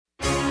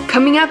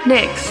Coming up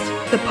next,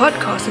 the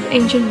podcast of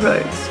Ancient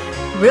Roads,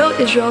 Real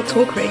Israel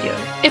Talk Radio,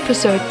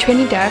 episode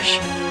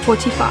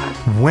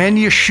 20-45. When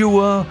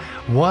Yeshua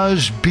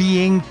was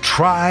being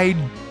tried,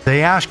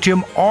 they asked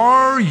him,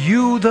 "Are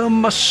you the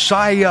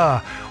Messiah?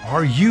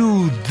 Are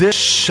you this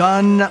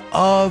Son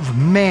of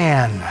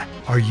Man?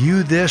 Are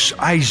you this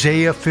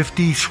Isaiah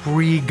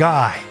 53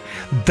 guy?"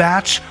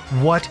 That's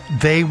what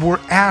they were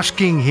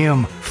asking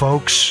him,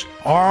 folks.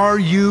 Are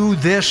you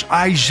this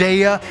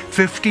Isaiah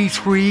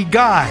 53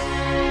 guy?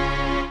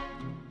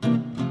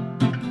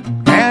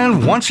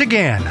 And once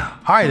again,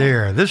 hi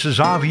there, this is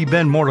Avi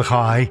Ben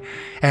Mordechai,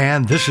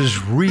 and this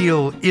is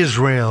Real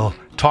Israel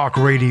Talk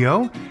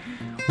Radio.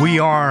 We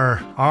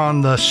are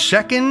on the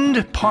second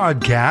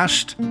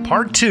podcast,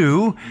 part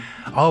 2,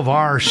 of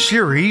our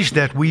series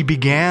that we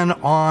began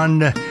on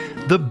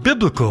the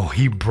biblical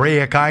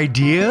Hebraic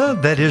idea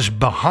that is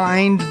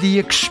behind the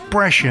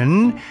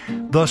expression,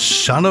 the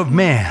Son of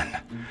Man.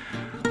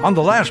 On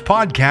the last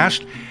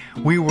podcast,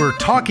 we were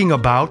talking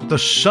about the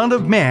Son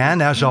of Man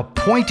as a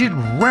pointed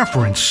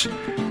reference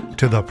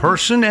to the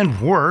person and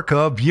work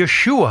of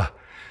Yeshua,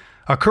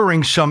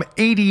 occurring some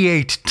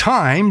 88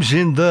 times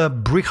in the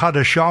Brit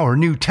Hadashah or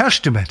New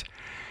Testament.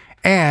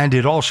 And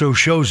it also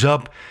shows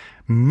up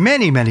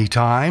many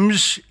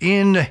times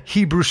in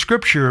Hebrew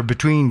Scripture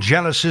between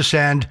Genesis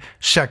and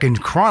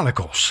 2nd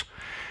Chronicles.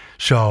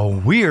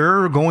 So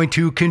we're going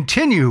to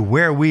continue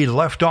where we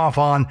left off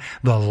on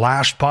the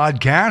last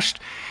podcast,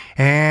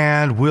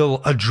 and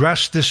we'll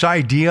address this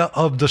idea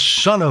of the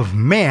Son of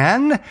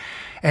Man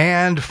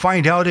and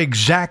find out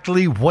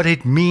exactly what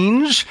it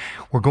means.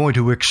 We're going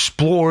to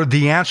explore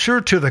the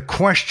answer to the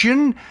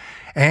question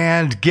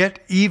and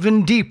get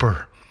even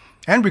deeper.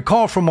 And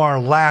recall from our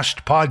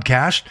last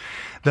podcast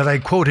that I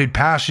quoted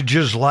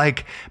passages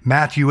like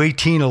Matthew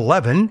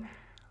 18:11,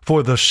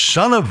 "For the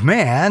Son of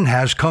Man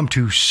has come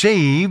to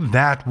save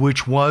that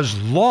which was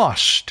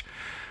lost."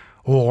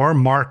 Or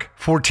Mark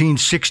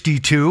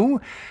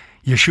 14:62,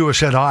 Yeshua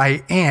said,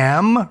 "I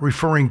am,"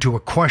 referring to a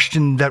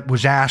question that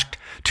was asked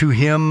to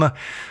him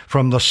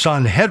from the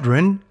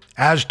Sanhedrin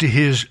as to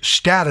his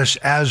status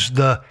as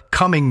the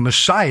coming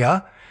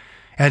Messiah.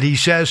 And he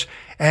says,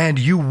 "And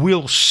you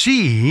will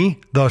see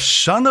the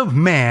Son of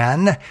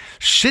Man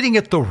sitting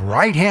at the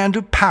right hand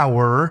of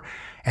power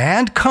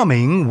and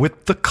coming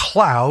with the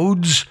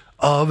clouds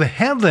of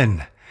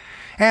heaven."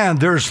 And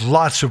there's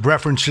lots of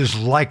references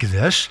like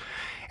this.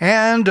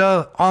 And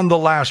on the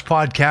last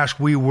podcast,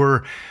 we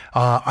were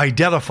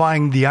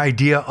identifying the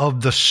idea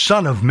of the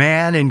Son of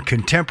Man in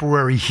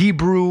contemporary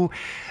Hebrew.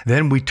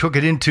 Then we took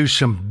it into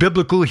some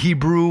biblical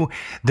Hebrew.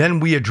 Then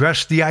we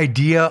addressed the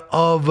idea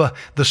of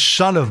the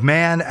Son of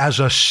Man as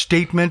a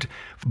statement,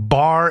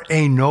 bar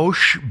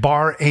enosh,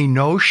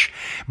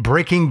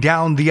 breaking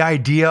down the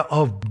idea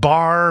of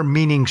bar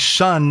meaning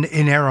son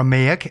in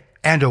Aramaic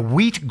and a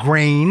wheat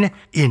grain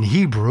in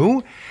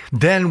Hebrew.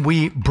 Then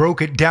we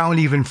broke it down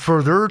even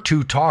further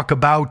to talk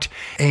about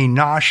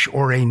Enosh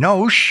or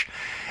Enosh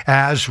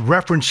as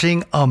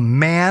referencing a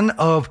man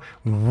of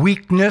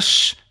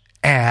weakness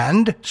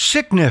and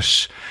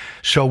sickness.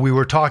 So we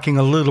were talking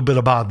a little bit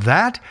about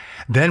that.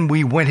 Then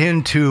we went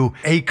into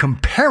a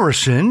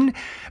comparison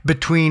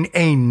between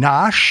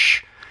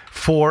Enosh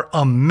for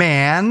a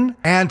man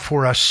and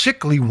for a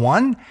sickly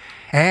one.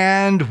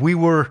 And we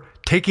were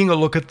taking a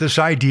look at this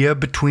idea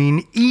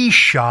between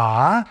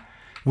Isha,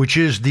 which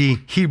is the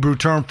Hebrew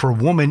term for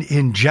woman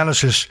in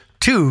Genesis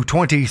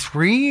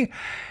 2:23,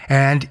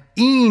 and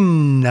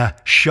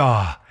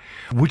Insha,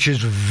 which is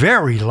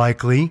very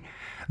likely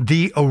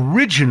the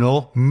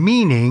original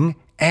meaning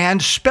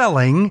and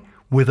spelling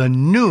with a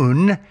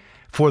nun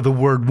for the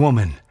word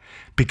woman,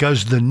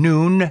 because the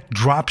nun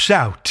drops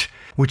out,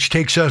 which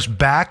takes us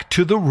back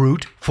to the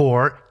root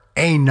for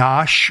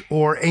Enosh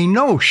or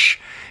Enosh,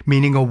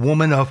 meaning a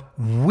woman of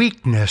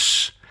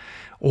weakness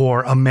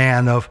or a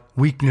man of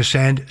weakness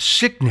and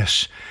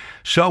sickness.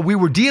 So we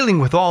were dealing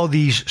with all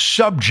these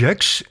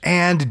subjects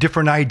and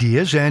different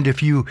ideas, and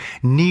if you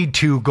need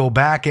to go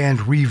back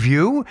and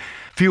review,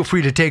 feel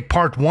free to take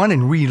part 1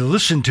 and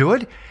re-listen to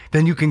it.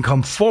 Then you can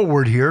come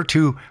forward here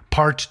to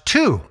part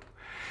 2.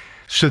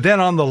 So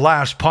then on the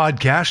last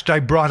podcast, I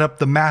brought up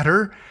the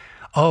matter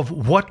of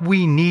what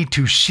we need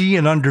to see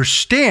and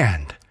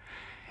understand,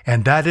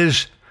 and that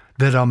is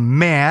that a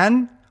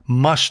man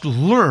must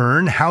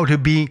learn how to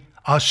be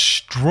a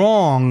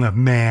strong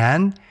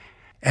man.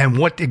 And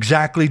what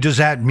exactly does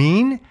that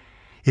mean?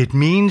 It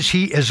means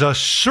he is a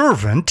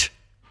servant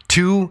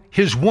to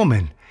his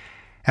woman.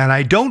 And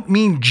I don't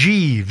mean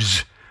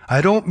Jeeves. I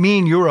don't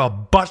mean you're a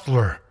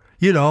butler,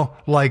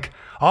 like,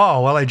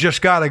 "Oh, well, I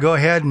just got to go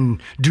ahead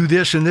and do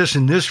this and this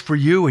and this for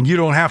you, and you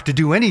don't have to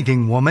do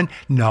anything, woman."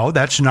 No,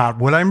 that's not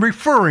what I'm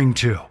referring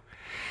to.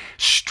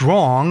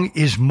 Strong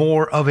is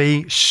more of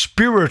a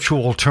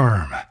spiritual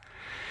term.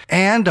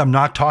 And I'm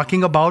not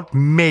talking about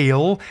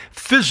male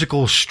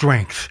physical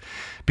strength,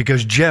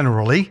 because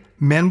generally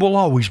men will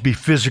always be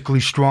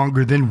physically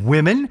stronger than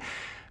women,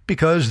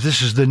 because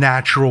this is the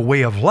natural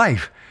way of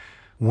life.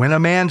 When a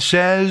man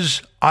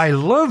says, "I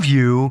love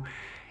you,"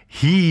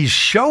 he's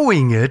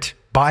showing it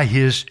by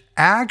his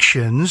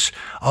actions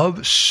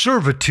of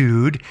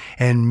servitude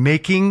and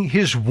making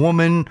his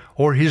woman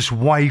or his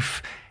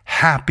wife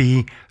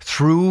happy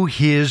through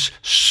his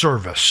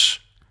service.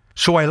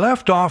 So I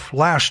left off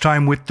last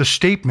time with the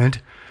statement,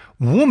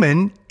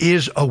 woman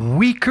is a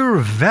weaker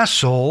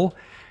vessel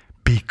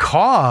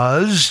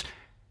because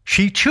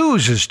she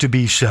chooses to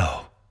be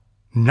so,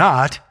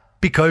 not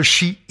because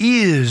she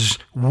is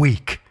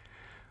weak.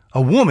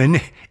 A woman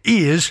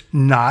is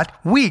not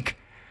weak.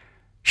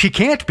 She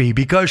can't be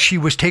because she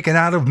was taken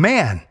out of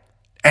man,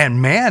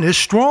 and man is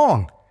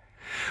strong.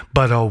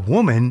 But a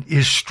woman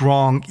is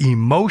strong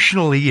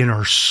emotionally in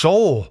her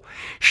soul.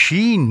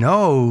 She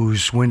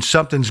knows when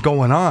something's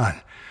going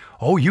on.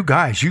 Oh, you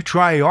guys, you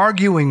try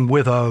arguing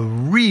with a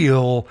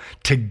real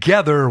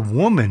together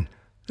woman.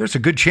 There's a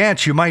good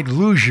chance you might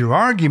lose your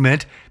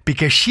argument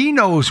because she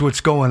knows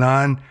what's going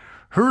on.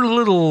 Her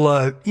little,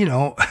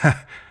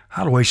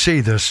 how do I say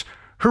this?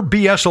 Her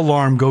BS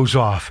alarm goes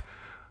off.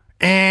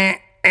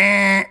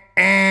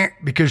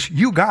 Because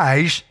you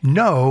guys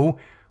know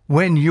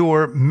when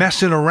you're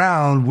messing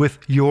around with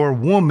your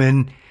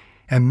woman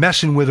and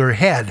messing with her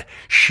head.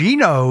 She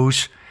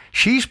knows.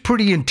 She's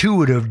pretty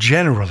intuitive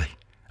generally.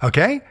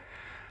 Okay?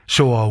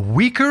 So a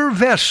weaker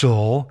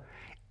vessel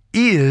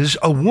is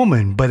a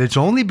woman, but it's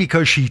only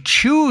because she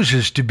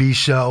chooses to be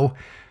so,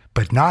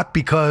 but not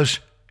because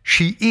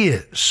she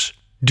is.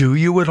 Do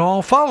you at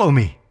all follow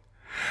me?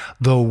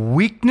 The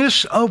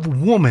weakness of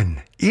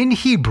woman in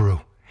Hebrew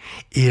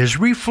is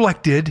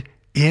reflected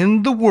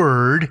in the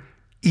word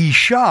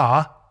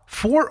Isha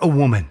for a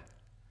woman.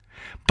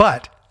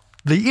 But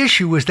the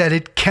issue is that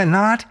it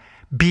cannot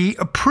be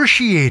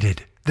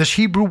appreciated, this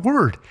Hebrew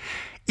word,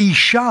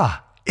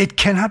 Isha. It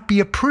cannot be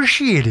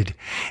appreciated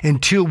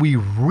until we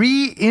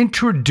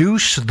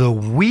reintroduce the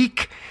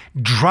weak,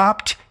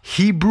 dropped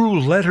Hebrew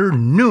letter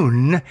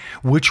nun,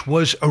 which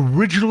was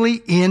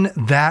originally in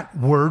that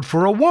word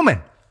for a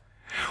woman.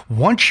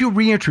 Once you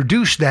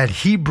reintroduce that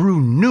Hebrew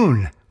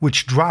nun,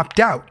 which dropped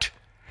out,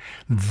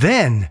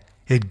 then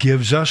it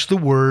gives us the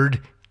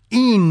word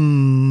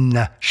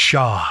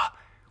insha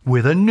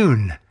with a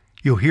nun.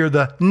 You'll hear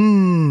the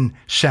n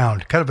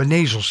sound, kind of a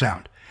nasal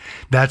sound.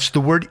 That's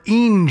the word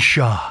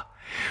insha,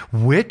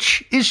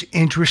 which is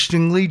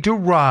interestingly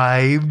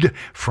derived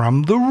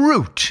from the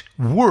root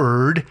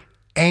word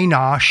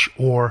enosh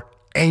or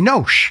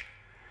enosh.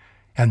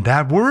 And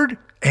that word,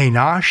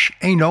 enosh,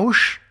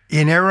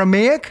 in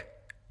Aramaic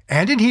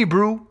and in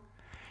Hebrew,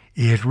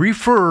 it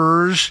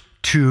refers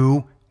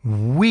to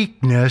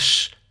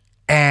weakness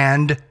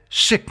and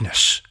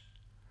sickness.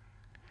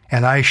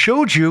 And I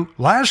showed you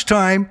last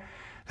time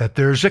that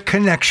there's a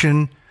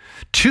connection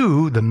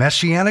to the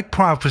messianic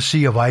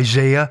prophecy of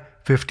Isaiah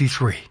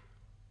 53.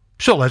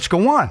 So let's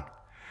go on.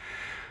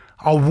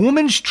 A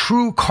woman's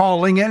true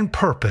calling and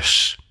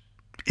purpose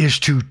is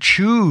to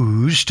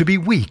choose to be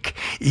weak,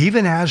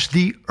 even as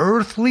the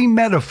earthly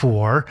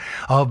metaphor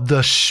of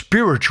the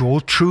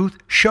spiritual truth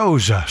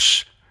shows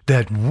us,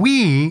 that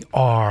we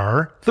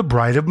are the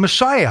bride of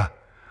Messiah.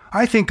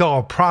 I think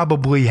I'll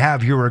probably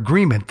have your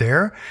agreement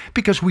there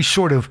because we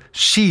sort of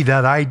see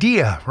that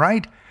idea,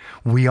 right?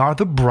 We are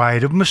the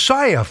bride of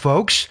Messiah,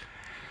 folks.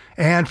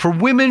 And for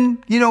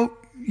women,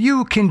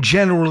 you can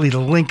generally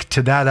link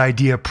to that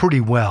idea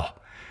pretty well.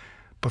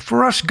 But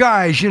for us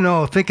guys,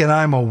 thinking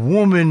I'm a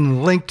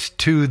woman linked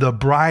to the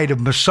bride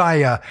of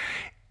Messiah,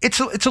 it's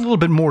a little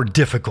bit more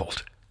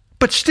difficult.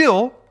 But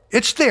still,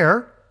 it's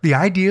there. The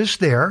idea is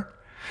there.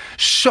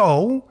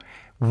 So,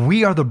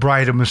 we are the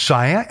bride of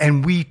Messiah,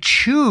 and we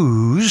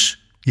choose,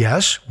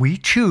 yes, we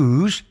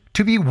choose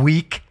to be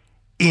weak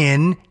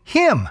in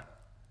Him.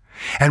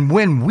 And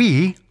when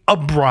we, a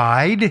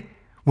bride,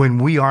 when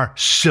we are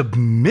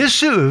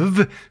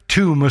submissive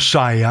to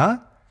Messiah,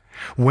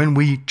 when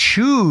we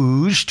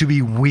choose to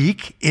be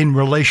weak in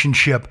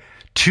relationship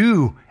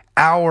to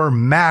our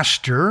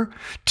master,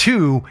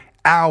 to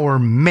our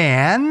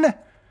man,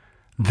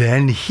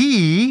 then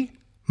He,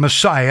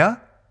 Messiah,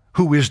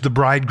 who is the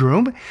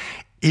bridegroom,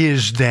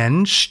 is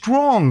then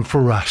strong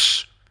for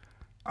us.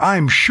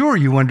 I'm sure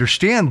you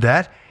understand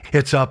that.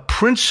 It's a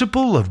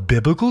principle of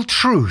biblical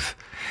truth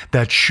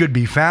that should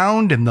be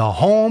found in the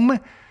home,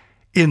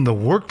 in the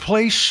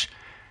workplace,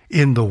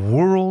 in the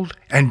world,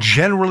 and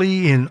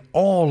generally in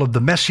all of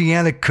the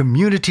messianic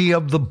community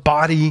of the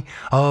body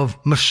of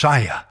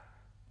Messiah.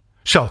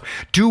 So,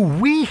 do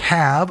we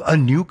have a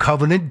new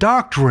covenant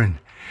doctrine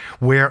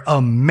where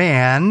a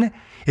man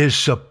is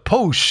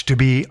supposed to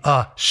be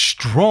a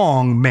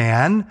strong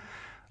man,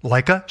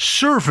 like a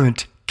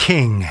servant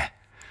king,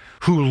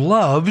 who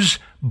loves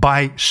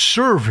by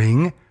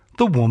serving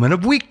the woman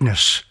of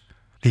weakness?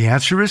 The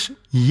answer is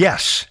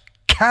yes,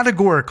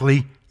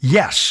 categorically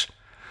yes.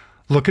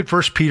 Look at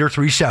 1 Peter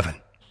 3:7.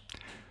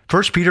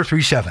 1 Peter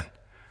 3:7.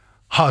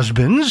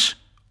 Husbands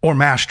or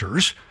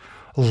masters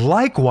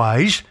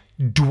likewise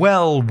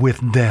dwell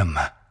with them,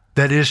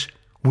 that is,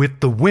 with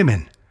the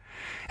women,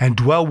 and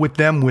dwell with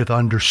them with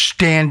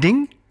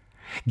understanding,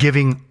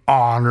 giving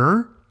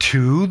honor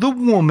to the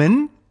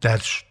woman,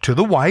 that's to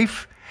the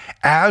wife,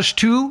 as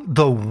to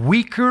the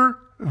weaker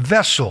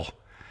vessel,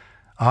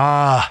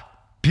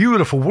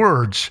 Beautiful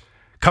words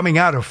coming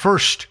out of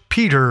 1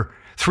 Peter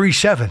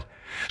 3:7.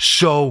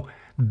 So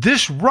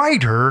this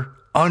writer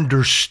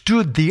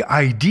understood the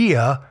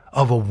idea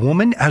of a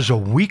woman as a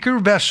weaker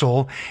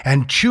vessel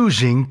and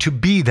choosing to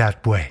be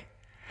that way.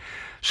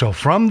 So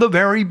from the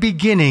very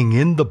beginning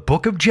in the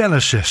book of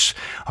Genesis,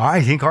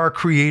 I think our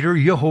Creator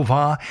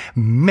Yehovah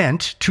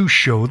meant to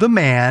show the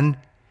man,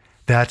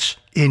 that's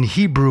in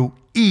Hebrew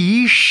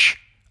Ish,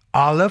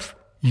 Aleph,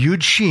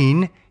 Yud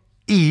Shin,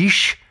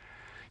 Ish.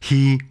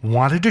 He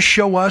wanted to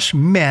show us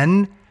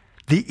men,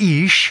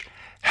 the Ish,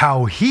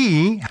 how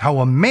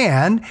a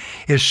man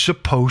is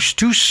supposed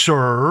to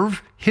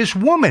serve his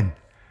woman.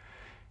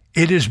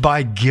 It is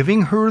by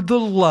giving her the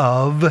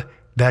love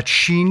that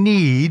she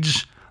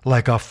needs,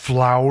 like a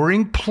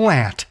flowering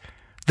plant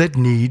that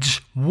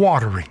needs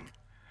watering.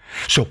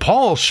 So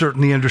Paul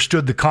certainly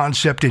understood the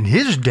concept in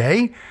his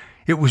day.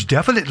 It was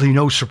definitely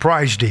no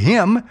surprise to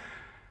him.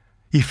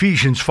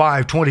 Ephesians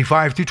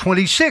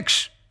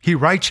 5:25-26, he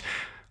writes,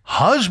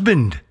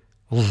 "Husband,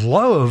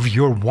 love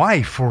your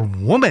wife or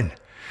woman,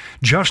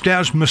 just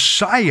as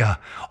Messiah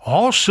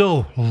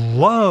also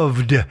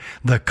loved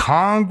the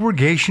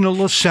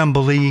congregational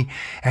assembly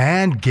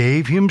and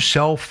gave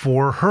himself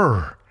for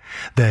her,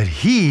 that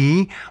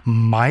he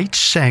might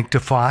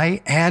sanctify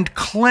and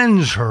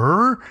cleanse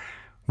her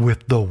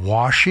with the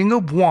washing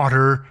of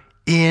water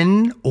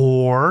in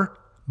or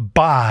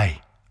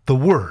by the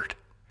word."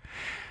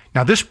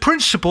 Now, this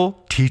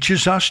principle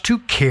teaches us to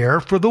care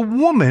for the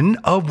woman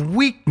of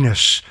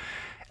weakness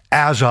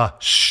as a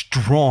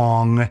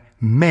strong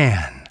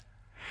man,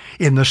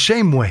 in the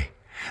same way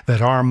that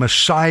our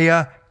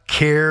Messiah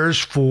cares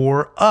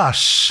for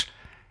us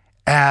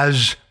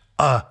as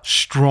a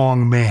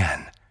strong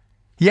man.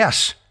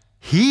 Yes,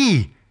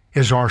 he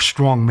is our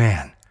strong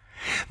man.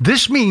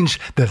 This means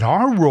that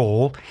our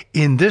role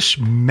in this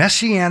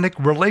messianic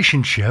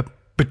relationship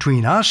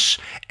between us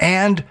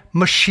and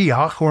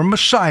Mashiach or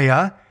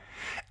Messiah,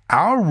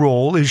 our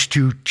role is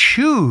to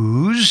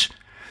choose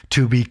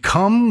to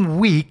become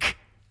weak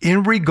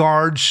in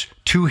regards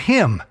to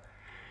him.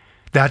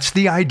 That's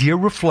the idea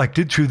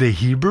reflected through the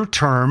Hebrew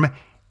term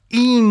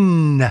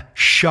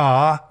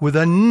Insha with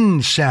an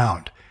N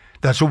sound.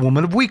 That's a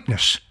woman of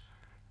weakness.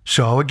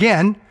 So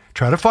again,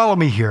 try to follow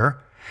me here.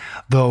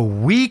 The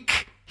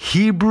weak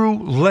Hebrew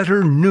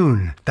letter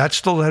Nun, that's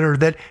the letter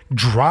that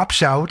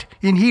drops out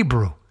in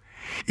Hebrew.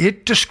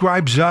 It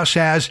describes us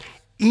as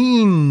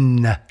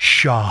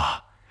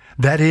Insha.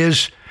 That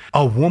is,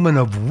 a woman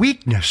of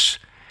weakness,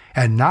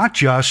 and not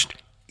just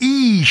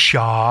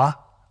Isha,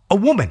 a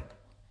woman,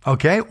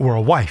 okay, or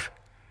a wife.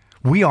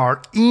 We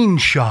are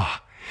Insha.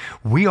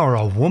 We are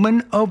a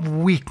woman of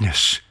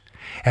weakness,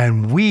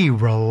 and we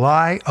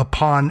rely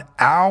upon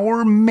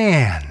our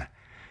man.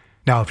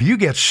 Now, if you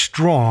get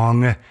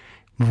strong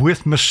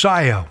with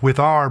Messiah, with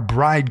our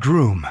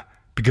bridegroom,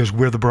 because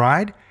we're the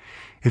bride,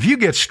 if you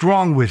get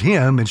strong with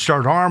him and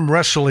start arm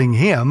wrestling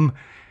him,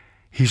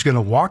 he's going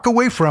to walk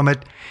away from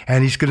it,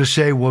 and he's going to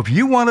say, well, if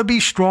you want to be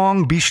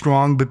strong,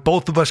 but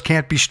both of us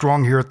can't be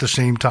strong here at the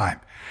same time.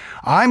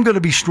 I'm going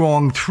to be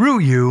strong through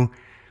you,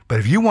 but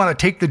if you want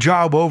to take the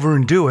job over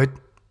and do it,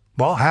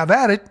 well, have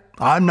at it.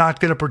 I'm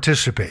not going to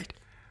participate.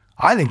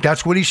 I think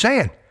that's what he's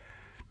saying,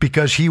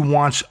 because he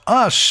wants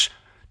us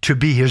to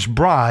be his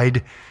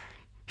bride.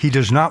 He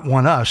does not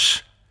want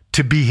us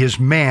to be his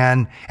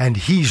man, and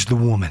he's the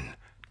woman.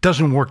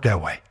 Doesn't work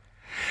that way.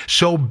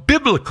 So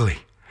biblically,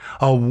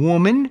 a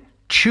woman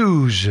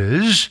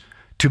chooses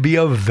to be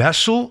a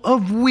vessel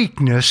of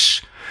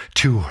weakness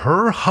to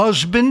her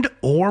husband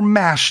or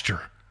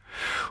master,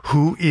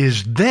 who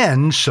is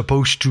then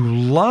supposed to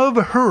love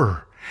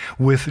her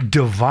with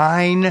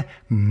divine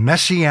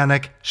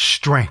messianic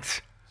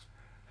strength.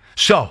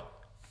 So,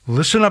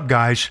 listen up,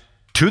 guys,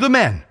 to the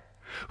men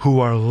who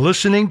are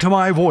listening to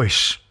my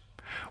voice.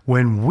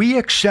 When we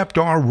accept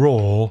our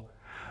role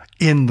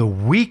in the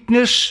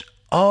weakness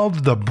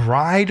of the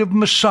bride of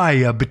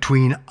Messiah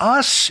between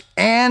us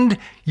and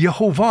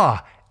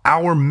Yehovah,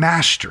 our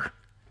master.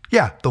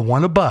 Yeah, the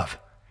one above.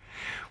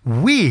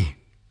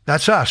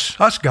 That's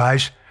us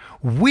guys,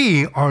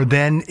 we are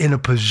then in a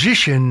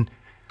position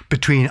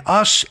between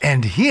us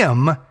and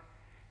him.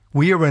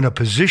 We are in a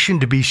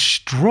position to be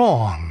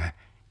strong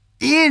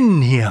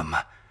in him,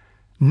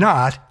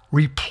 not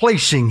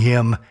replacing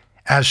him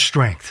as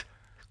strength.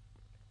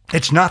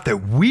 It's not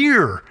that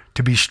we're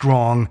to be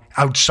strong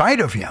outside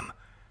of him.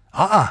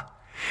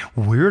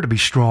 We're to be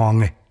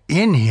strong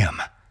in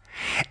him.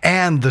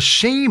 And the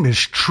same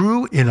is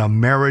true in a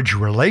marriage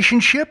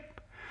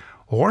relationship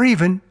or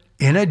even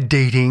in a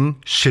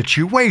dating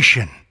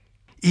situation,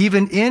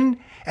 even in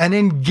an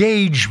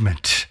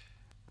engagement.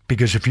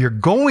 Because if you're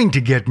going to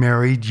get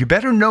married, you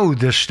better know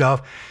this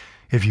stuff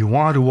if you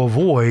want to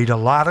avoid a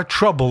lot of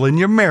trouble in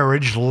your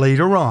marriage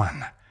later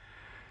on.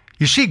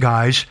 You see,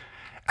 guys,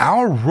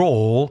 our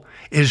role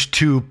is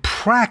to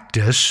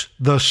practice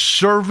the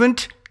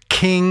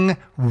servant-king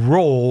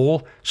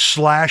role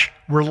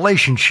 /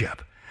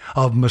 relationship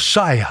of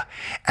Messiah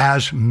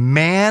as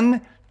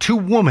man to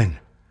woman,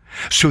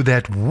 so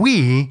that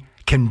we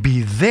can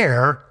be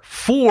there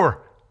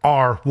for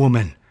our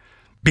woman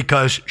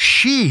because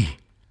she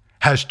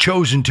has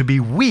chosen to be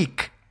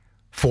weak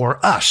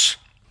for us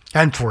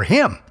and for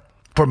him,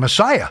 for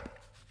Messiah.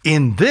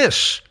 In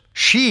this,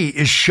 she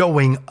is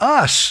showing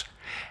us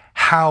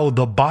how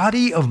the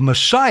body of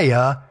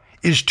Messiah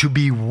is to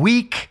be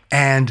weak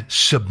and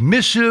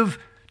submissive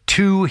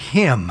to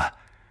him,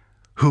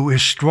 who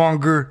is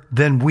stronger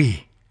than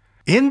we.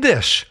 In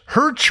this,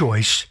 her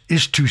choice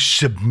is to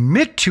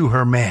submit to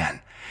her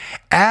man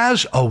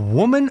as a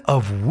woman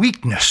of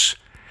weakness,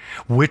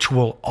 which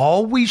will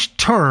always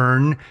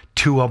turn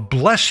to a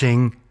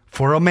blessing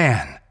for a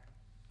man,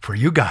 for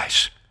you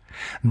guys.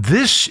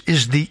 This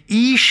is the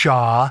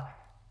Isha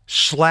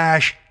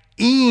 /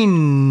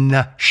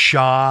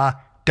 Insha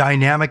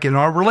dynamic in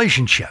our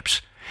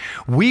relationships.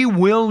 We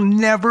will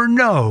never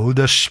know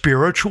the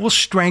spiritual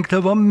strength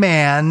of a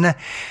man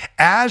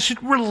as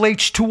it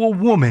relates to a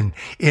woman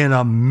in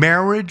a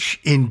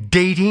marriage, in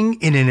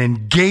dating, in an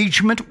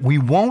engagement. We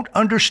won't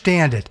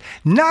understand it.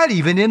 Not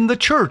even in the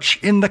church,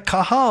 in the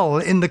kahal,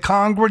 in the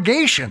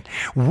congregation.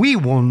 We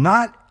will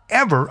not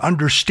ever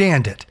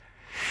understand it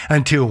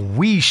until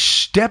we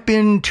step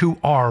into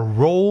our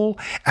role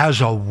as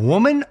a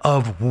woman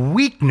of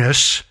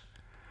weakness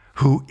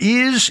who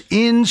is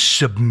in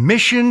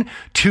submission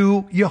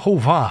to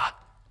Jehovah,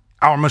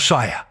 our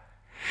Messiah.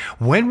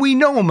 When we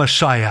know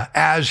Messiah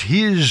as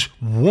his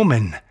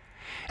woman,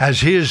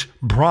 as his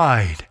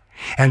bride,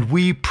 and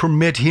we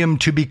permit him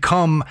to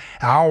become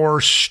our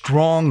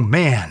strong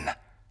man,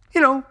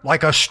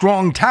 like a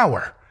strong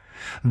tower,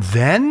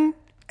 then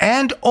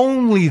and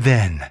only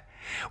then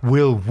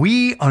will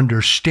we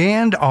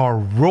understand our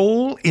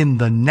role in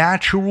the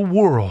natural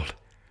world,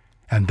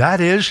 and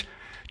that is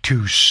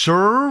to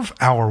serve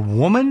our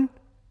woman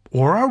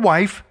or our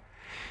wife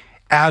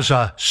as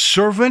a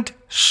servant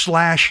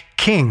 /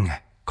 king.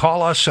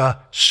 Call us a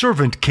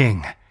servant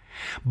king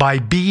by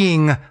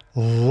being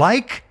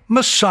like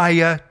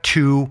Messiah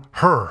to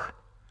her.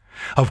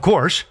 Of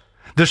course,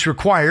 this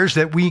requires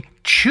that we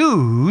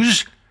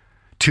choose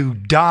to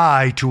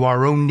die to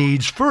our own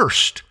needs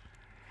first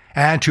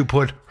and to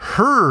put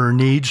her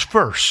needs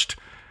first,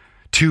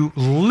 to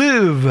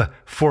live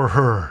for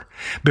her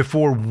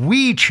before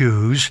we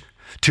choose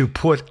to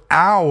put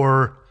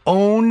our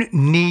own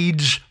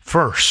needs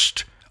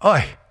first.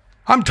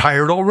 I'm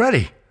tired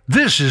already.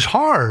 This is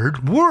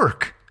hard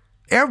work.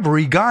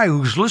 Every guy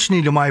who's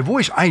listening to my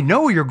voice, I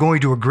know you're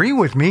going to agree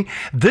with me.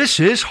 This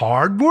is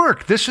hard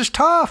work. This is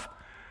tough.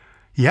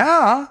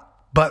 Yeah,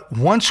 but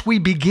once we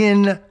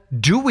begin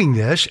doing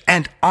this,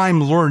 and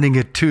I'm learning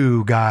it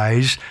too,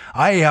 guys.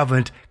 I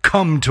haven't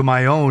come to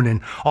my own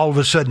and all of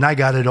a sudden I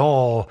got it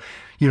all,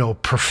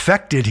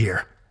 perfected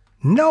here.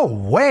 No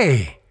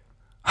way.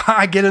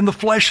 I get in the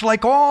flesh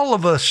like all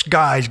of us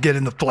guys get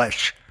in the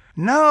flesh.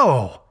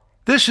 No,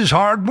 this is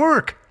hard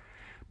work.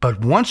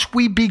 But once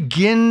we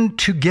begin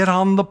to get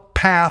on the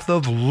path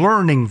of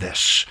learning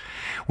this,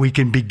 we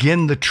can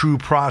begin the true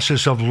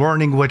process of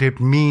learning what it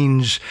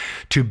means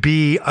to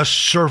be a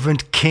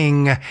servant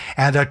king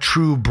and a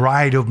true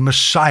bride of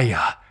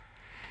Messiah,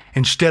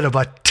 instead of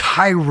a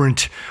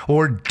tyrant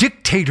or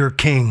dictator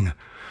king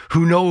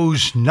who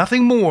knows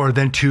nothing more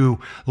than to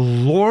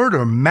lord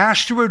or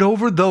master it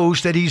over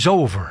those that he's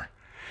over.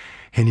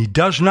 And he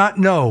does not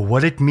know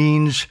what it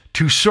means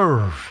to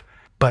serve,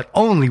 but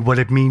only what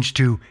it means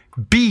to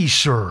be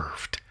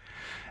served.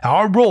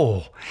 Our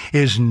role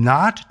is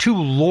not to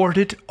lord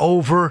it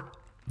over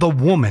the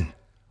woman,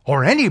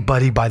 or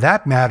anybody by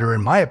that matter,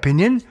 in my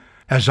opinion,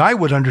 as I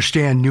would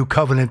understand New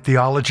Covenant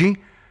theology.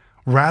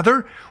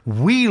 Rather,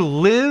 we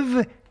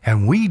live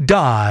and we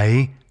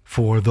die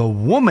for the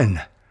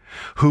woman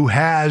who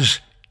has,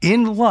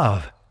 in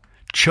love,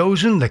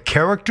 chosen the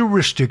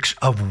characteristics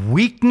of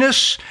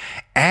weakness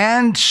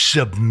and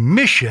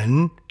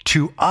submission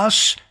to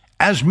us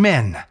as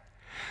men.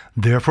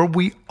 Therefore,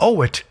 we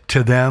owe it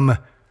to them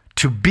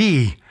to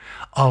be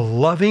a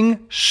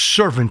loving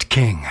servant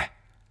king.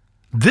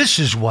 This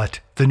is what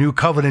the New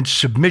Covenant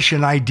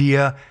submission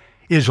idea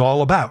is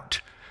all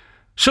about.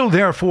 So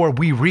therefore,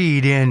 we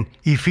read in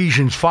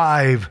Ephesians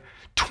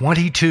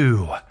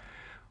 5:22,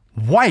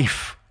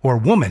 wife or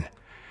woman,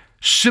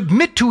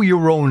 submit to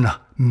your own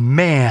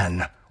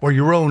man or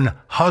your own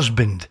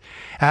husband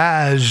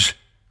as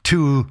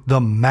to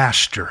the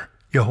master,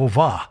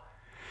 Jehovah.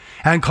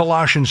 And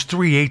Colossians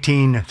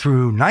 3:18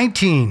 through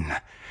 19,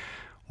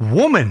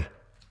 woman,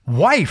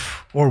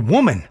 wife or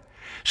woman,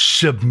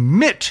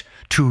 submit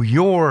to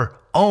your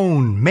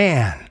own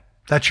man,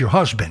 that's your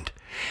husband,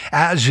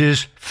 as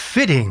is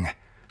fitting.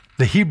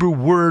 The Hebrew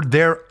word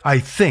there, I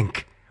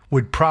think,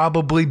 would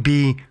probably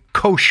be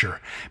kosher,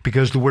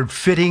 because the word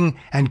fitting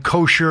and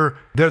kosher,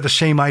 they're the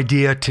same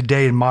idea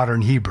today in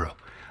modern Hebrew.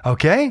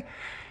 Okay?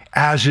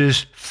 As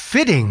is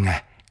fitting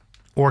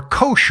or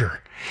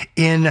kosher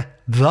in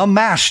the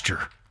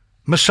master,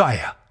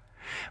 Messiah.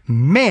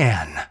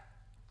 Man,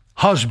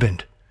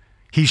 husband,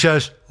 he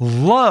says,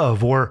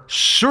 love or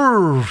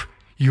serve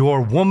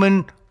your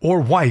woman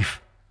or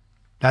wife.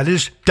 That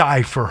is,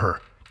 die for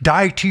her.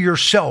 Die to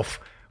yourself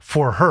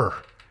for her.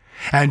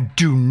 and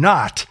do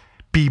not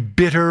be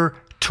bitter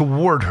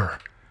toward her.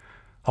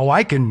 Oh,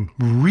 I can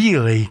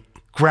really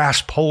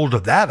grasp hold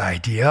of that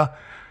idea.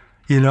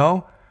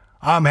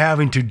 I'm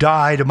having to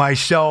die to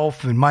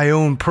myself and my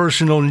own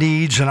personal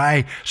needs, and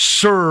I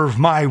serve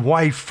my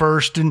wife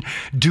first and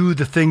do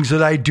the things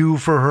that I do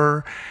for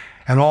her.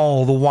 And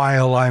all the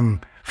while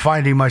I'm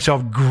finding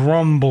myself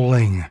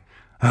grumbling.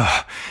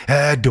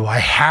 Do I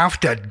have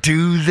to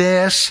do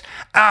this?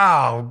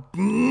 Oh,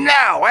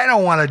 no, I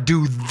don't want to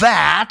do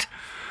that.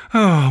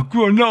 Oh,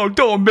 no,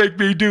 don't make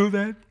me do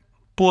that.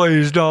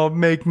 Please don't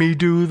make me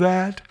do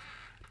that.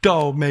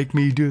 Don't make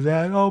me do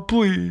that. Oh,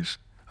 please.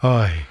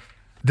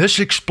 This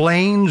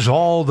explains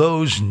all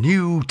those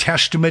New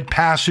Testament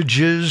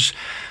passages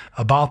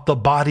about the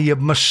body of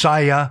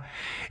Messiah,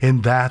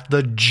 in that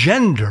the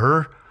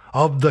gender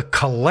of the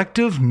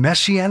collective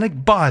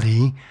messianic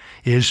body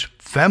is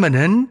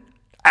feminine,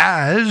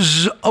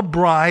 as a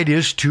bride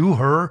is to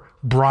her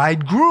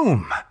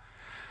bridegroom.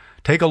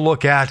 Take a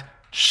look at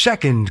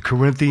 2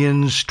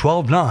 Corinthians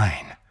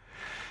 12:9.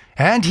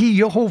 And he,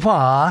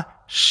 Yehovah,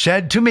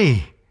 said to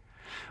me,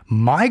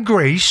 my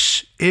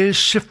grace is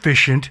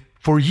sufficient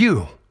for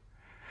you,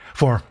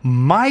 for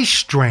my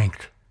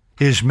strength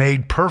is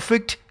made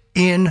perfect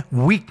in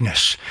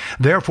weakness.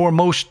 Therefore,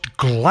 most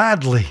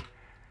gladly,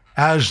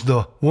 as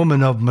the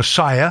woman of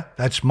Messiah,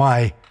 that's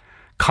my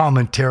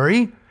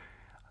commentary,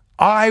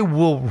 I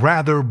will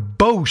rather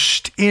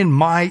boast in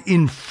my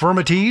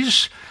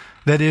infirmities,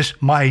 that is,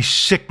 my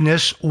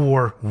sickness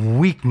or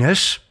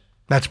weakness,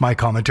 that's my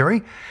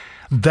commentary,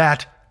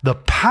 that the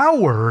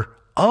power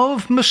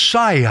of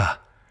Messiah,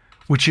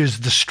 which is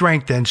the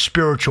strength and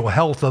spiritual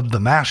health of the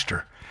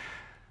Master,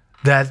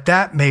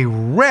 that may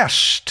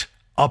rest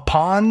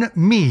upon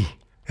me.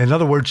 In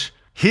other words,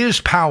 his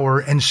power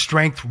and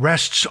strength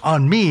rests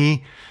on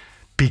me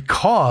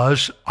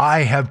because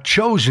I have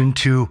chosen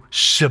to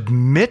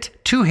submit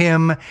to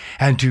him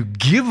and to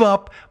give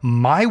up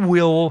my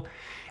will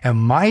and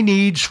my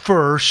needs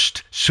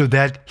first so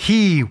that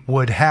he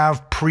would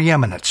have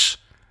preeminence.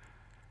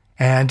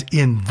 And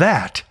in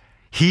that,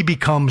 he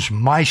becomes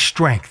my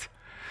strength.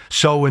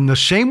 So in the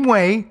same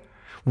way,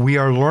 we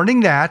are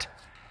learning that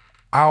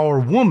our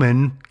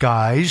woman,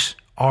 guys,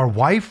 our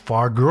wife,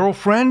 our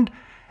girlfriend,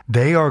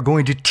 they are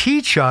going to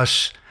teach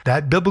us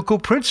that biblical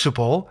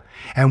principle,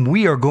 and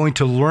we are going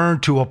to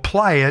learn to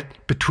apply it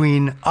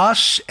between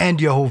us and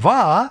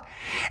Yehovah,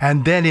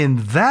 and then in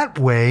that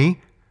way,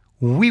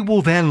 we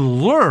will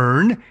then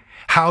learn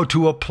how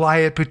to apply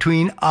it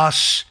between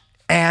us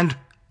and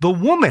the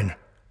woman,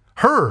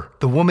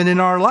 the woman in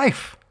our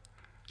life.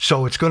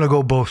 So it's going to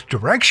go both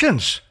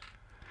directions.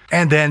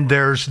 And then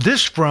there's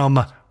this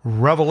from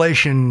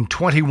Revelation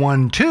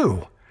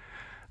 21:2.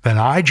 Then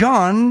I,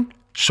 John,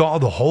 saw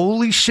the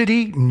holy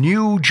city,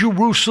 New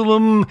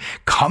Jerusalem,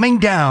 coming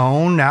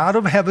down out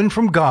of heaven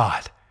from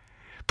God,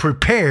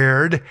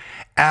 prepared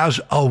as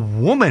a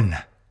woman,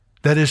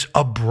 that is,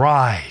 a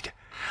bride,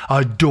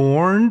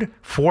 adorned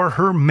for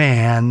her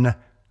man,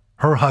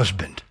 her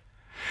husband.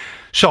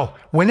 So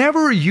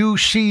whenever you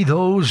see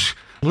those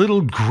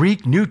little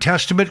Greek New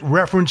Testament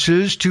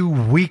references to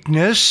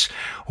weakness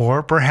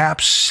or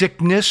perhaps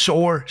sickness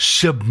or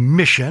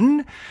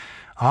submission,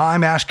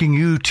 I'm asking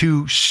you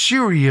to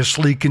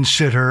seriously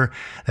consider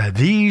that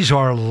these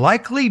are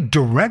likely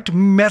direct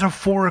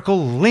metaphorical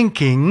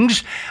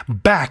linkings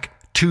back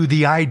to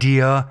the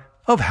idea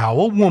of how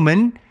a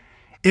woman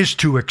is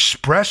to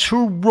express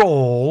her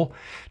role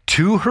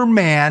to her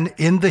man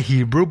in the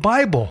Hebrew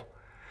Bible.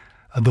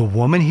 The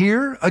woman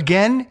here,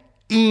 again,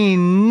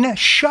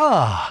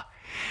 Insha.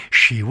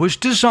 She was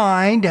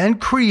designed and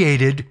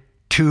created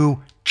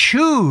to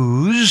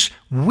choose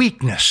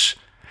weakness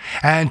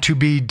and to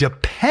be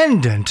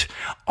dependent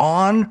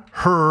on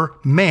her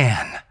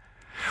man,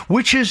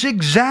 which is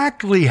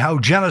exactly how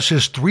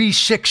Genesis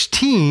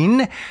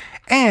 3:16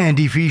 and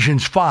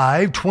Ephesians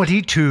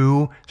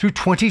 5:22 through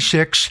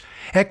 26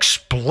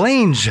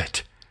 explains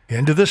it,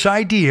 into this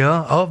idea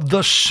of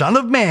the Son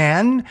of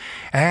Man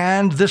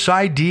and this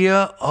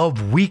idea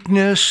of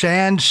weakness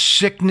and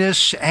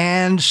sickness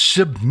and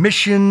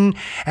submission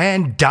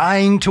and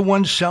dying to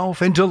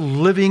oneself and to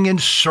living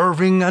and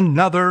serving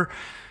another.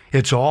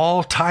 It's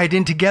all tied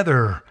in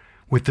together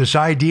with this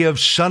idea of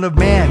Son of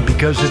Man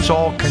because it's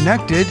all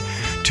connected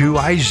to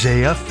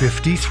Isaiah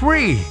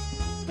 53.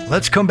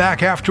 Let's come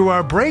back after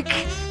our break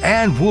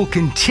and we'll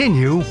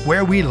continue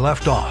where we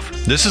left off.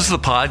 This is the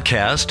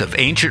podcast of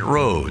Ancient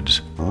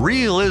Roads,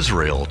 Real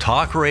Israel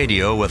Talk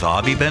Radio with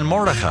Avi Ben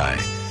Mordechai.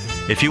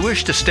 If you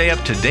wish to stay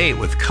up to date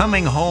with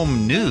coming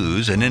home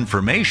news and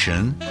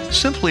information,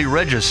 simply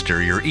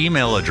register your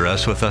email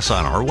address with us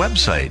on our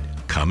website,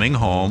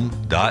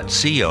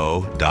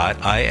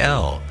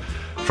 cominghome.co.il.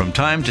 From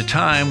time to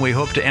time, we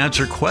hope to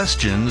answer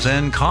questions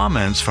and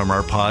comments from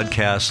our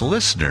podcast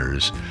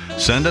listeners.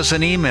 Send us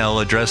an email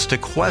address to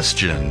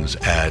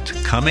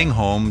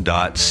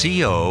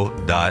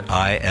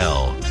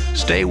questions@cominghome.co.il.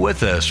 Stay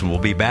with us and we'll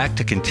be back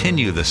to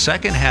continue the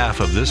second half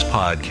of this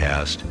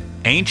podcast,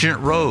 Ancient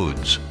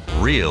Roads,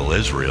 Real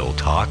Israel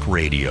Talk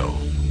Radio.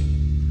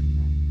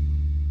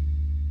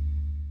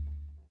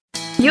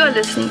 You are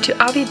listening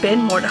to Avi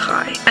Ben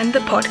Mordechai and the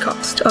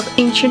podcast of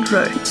Ancient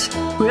Roads,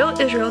 Real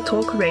Israel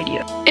Talk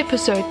Radio,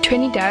 episode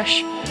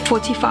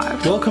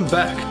 20-45. Welcome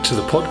back to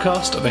the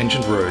podcast of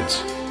Ancient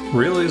Roads,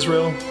 Real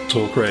Israel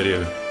Talk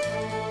Radio.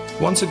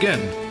 Once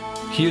again,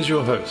 here's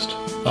your host,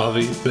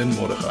 Avi Ben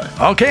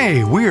Mordechai.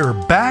 Okay, we're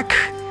back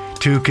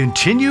to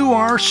continue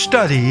our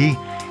study,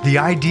 the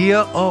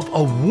idea of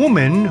a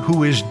woman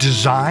who is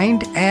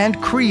designed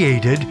and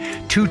created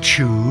to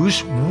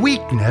choose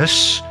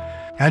weakness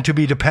and to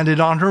be dependent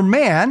on her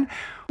man,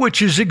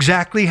 which is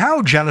exactly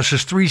how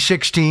Genesis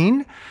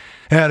 3:16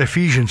 and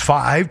Ephesians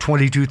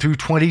 5:22 through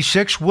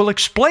 26 will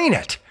explain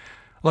it.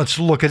 Let's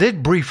look at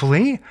it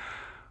briefly.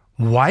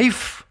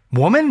 Wife,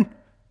 woman,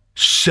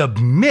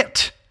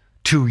 submit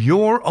to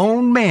your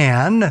own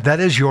man, that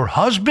is your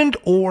husband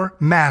or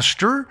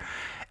master,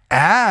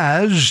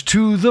 as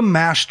to the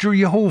master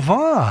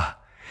Yehovah.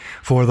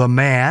 For the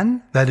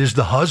man, that is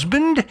the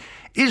husband,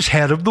 is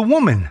head of the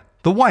woman,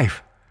 the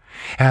wife.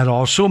 And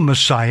also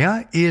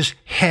Messiah is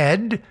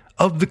head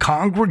of the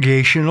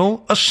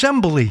congregational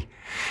assembly,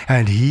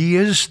 and he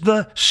is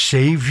the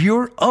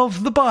Savior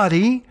of the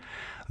body.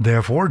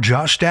 Therefore,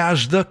 just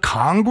as the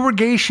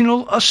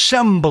congregational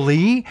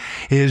assembly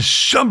is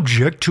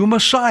subject to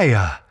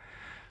Messiah,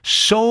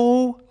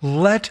 so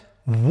let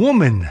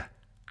woman,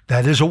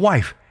 that is a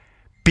wife,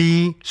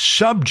 be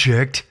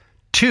subject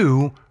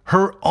to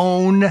her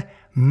own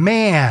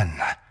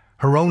man,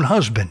 her own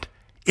husband,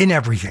 in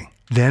everything.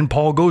 Then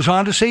Paul goes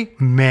on to say,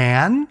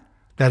 man,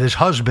 that is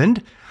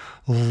husband,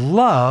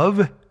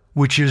 love,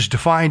 which is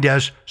defined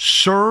as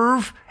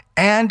serve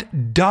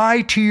and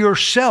die to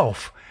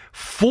yourself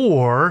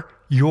for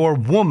your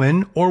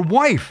woman or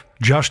wife,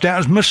 just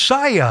as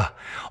Messiah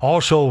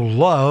also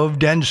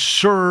loved and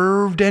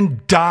served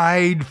and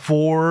died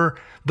for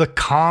the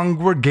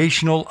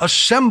congregational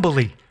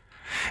assembly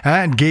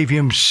and gave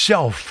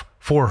himself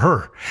for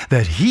her,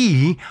 that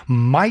he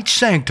might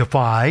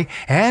sanctify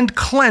and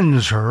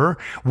cleanse her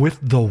with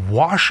the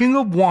washing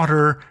of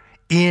water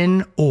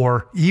in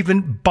or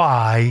even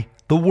by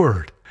the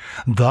word.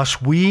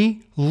 Thus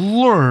we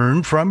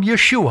learn from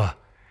Yeshua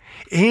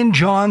in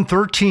John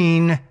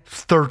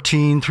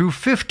 13:13 through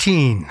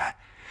 15.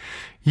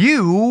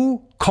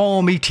 You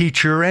call me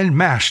teacher and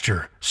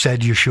master, said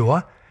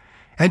Yeshua,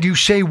 and you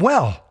say,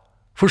 well,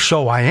 for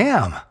so I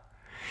am.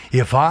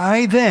 If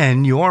I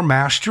then, your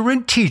master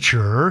and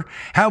teacher,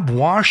 have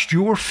washed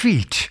your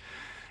feet,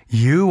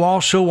 you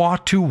also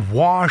ought to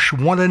wash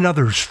one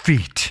another's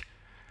feet.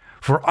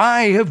 For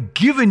I have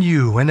given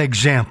you an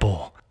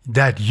example,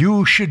 that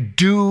you should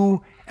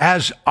do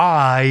as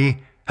I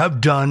have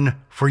done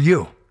for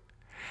you.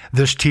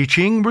 This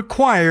teaching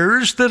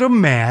requires that a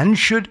man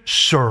should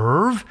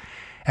serve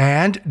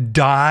and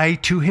die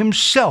to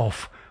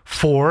himself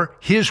for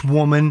his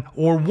woman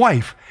or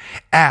wife,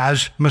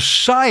 as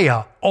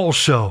Messiah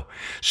also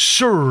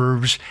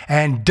serves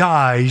and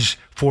dies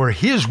for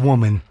his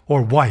woman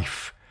or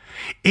wife.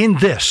 In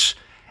this,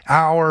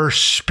 our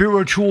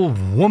spiritual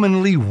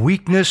womanly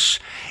weakness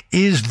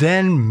is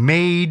then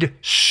made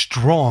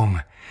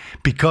strong,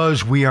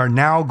 because we are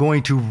now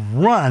going to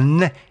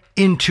run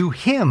into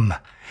him,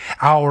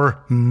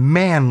 our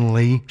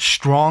manly,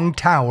 strong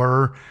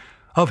tower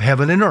of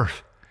heaven and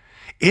earth.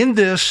 In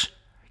this,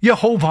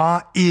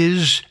 Yehovah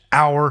is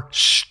our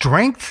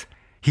strength.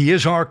 He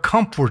is our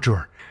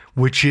comforter,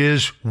 which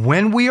is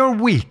when we are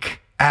weak,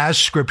 as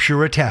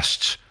Scripture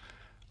attests.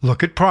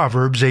 Look at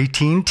Proverbs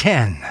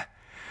 18:10.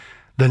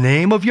 The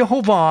name of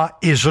Yehovah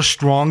is a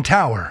strong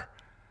tower.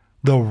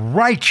 The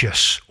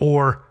righteous,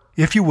 or,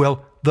 if you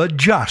will, the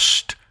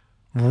just,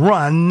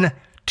 run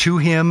to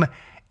him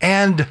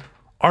and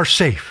are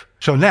safe.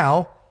 So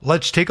now,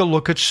 let's take a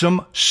look at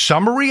some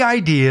summary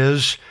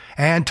ideas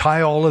and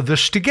tie all of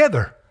this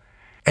together.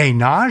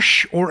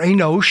 Enosh or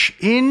Enosh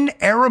in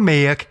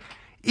Aramaic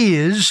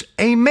is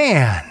a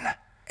man.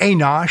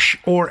 Enosh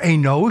or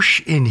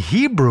Enosh in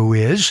Hebrew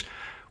is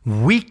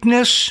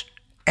weakness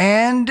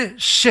and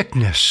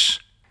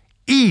sickness.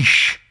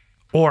 Ish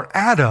or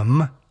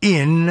Adam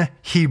in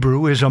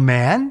Hebrew is a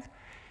man.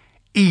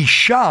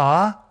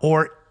 Isha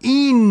or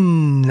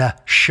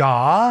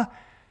Insha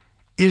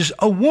is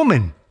a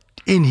woman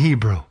in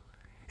Hebrew.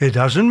 It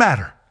doesn't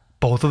matter.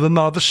 Both of them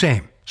are the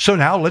same. So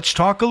now let's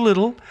talk a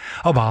little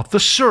about the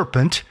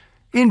serpent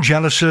in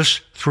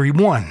Genesis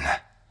 3:1.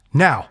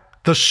 Now,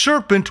 the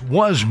serpent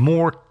was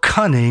more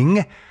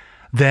cunning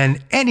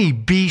than any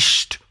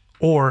beast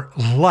or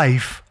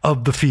life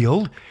of the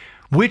field,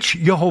 which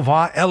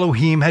Yehovah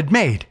Elohim had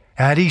made.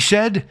 And he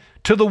said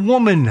to the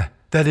woman,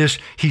 that is,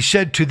 he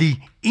said to the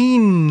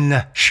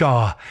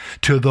Insha,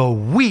 to the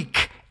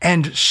weak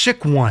and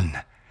sick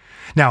one.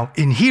 Now,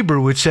 in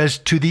Hebrew, it says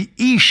to the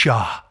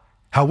Isha.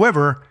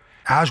 However,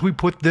 as we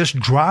put this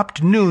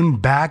dropped noon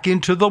back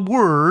into the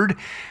word,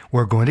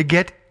 we're going to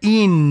get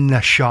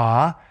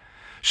Insha.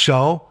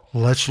 So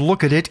let's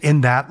look at it in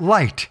that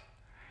light.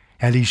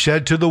 And he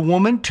said to the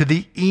woman, to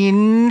the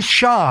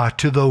Insha,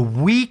 to the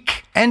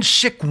weak and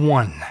sick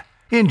one.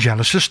 In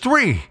Genesis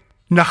 3,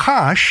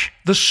 Nahash,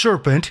 the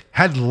serpent,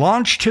 had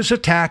launched his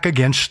attack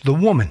against the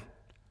woman.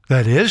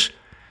 That is,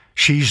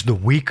 she's the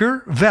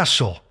weaker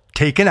vessel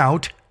taken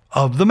out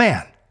of the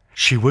man.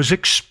 She was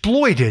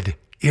exploited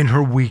in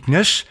her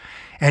weakness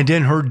and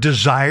in her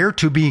desire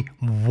to be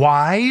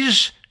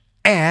wise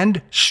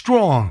and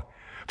strong,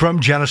 from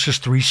Genesis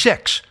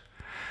 3:6.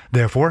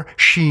 Therefore,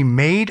 she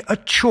made a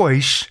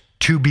choice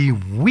to be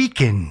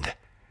weakened.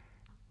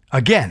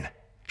 Again,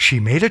 she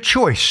made a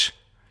choice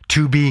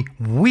to be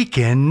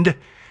weakened,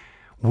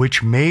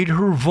 which made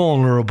her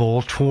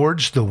vulnerable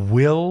towards the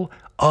will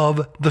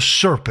of the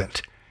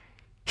serpent.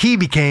 He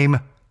became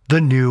the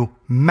new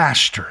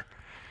master,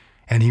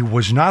 and he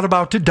was not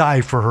about to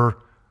die for her.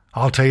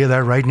 I'll tell you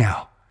that right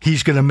now.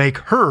 He's going to make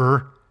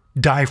her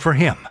die for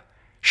him.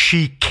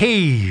 She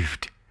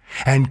caved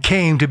and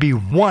came to be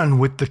one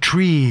with the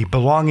tree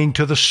belonging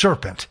to the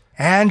serpent,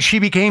 and she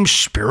became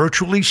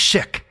spiritually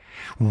sick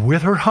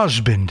with her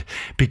husband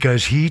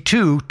because he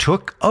too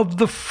took of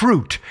the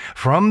fruit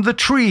from the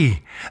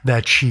tree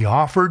that she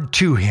offered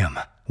to him.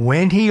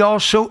 When he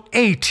also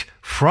ate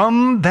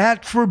from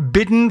that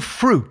forbidden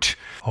fruit,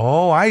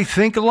 I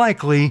think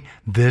likely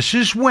this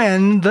is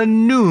when the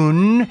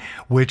Nun,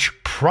 which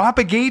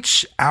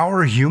propagates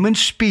our human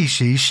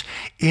species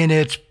in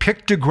its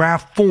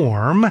pictograph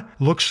form,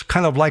 looks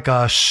kind of like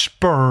a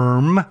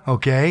sperm,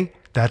 okay?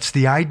 That's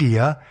the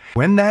idea.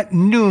 When that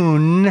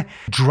Nun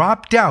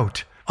dropped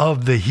out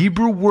of the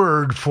Hebrew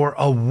word for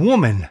a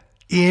woman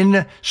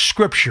in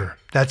Scripture,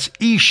 that's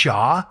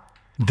Isha,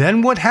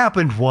 then what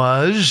happened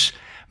was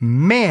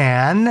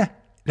man,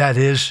 that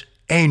is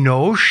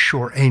Enosh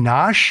or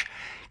Enosh,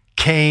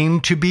 came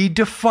to be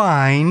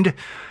defined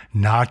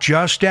not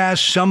just as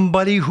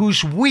somebody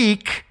who's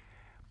weak,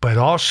 but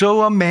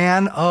also a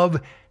man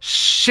of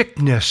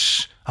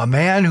sickness, a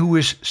man who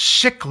is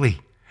sickly.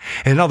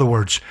 In other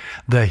words,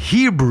 the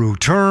Hebrew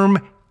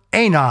term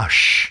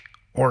Enosh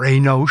or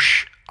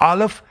Enosh,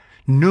 Aleph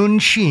Nun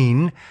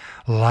Shin,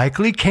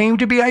 likely came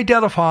to be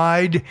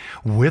identified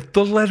with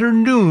the letter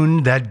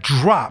Nun that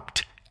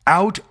dropped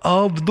out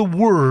of the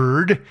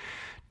word,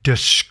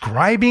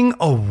 describing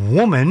a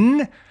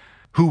woman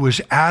who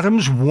was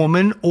Adam's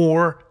woman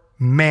or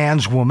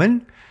man's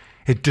woman.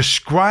 It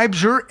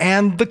describes her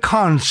and the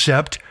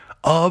concept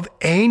of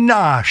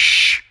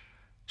Enosh,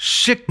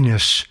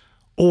 sickness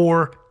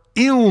or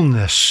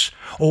illness,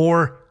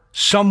 or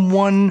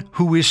someone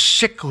who is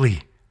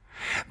sickly.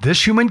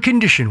 This human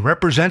condition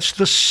represents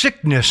the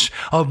sickness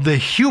of the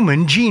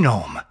human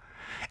genome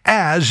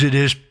as it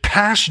is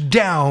passed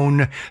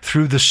down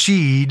through the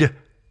seed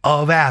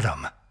of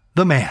Adam,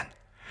 the man.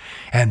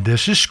 And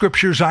this is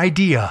Scripture's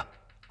idea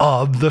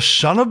of the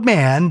Son of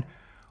Man,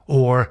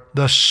 or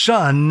the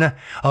son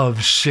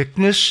of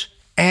sickness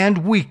and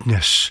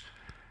weakness.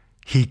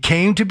 He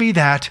came to be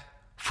that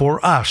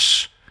for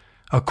us,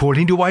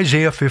 according to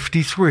Isaiah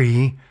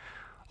 53.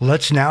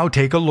 Let's now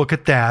take a look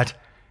at that,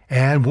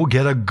 and we'll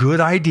get a good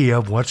idea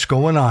of what's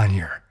going on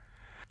here.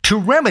 To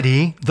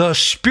remedy the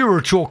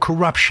spiritual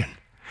corruption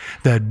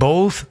that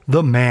both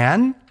the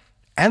man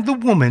and the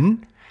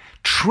woman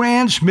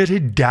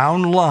transmitted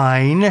down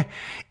line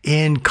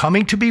in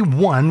coming to be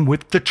one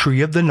with the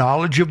tree of the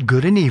knowledge of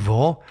good and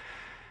evil,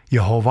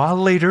 Jehovah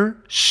later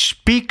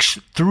speaks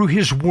through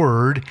his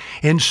word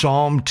in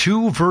Psalm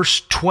 2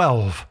 verse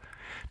 12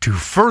 to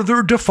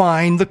further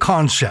define the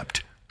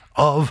concept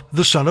of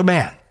the Son of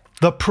Man.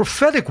 The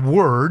prophetic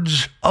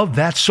words of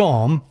that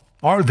psalm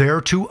are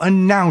there to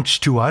announce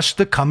to us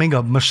the coming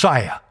of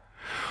Messiah,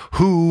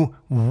 who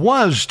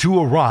was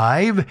to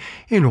arrive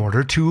in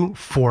order to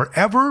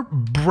forever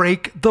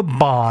break the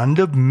bond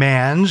of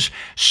man's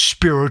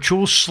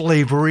spiritual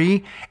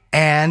slavery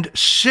and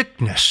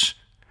sickness,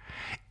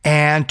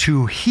 and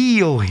to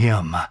heal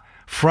him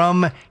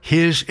from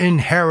his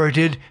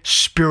inherited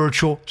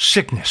spiritual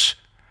sickness.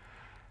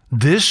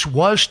 This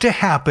was to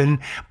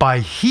happen by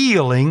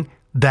healing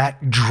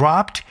that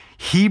dropped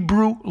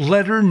Hebrew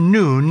letter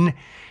Nun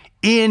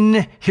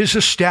in his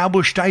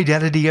established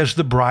identity as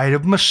the bride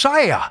of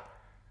Messiah.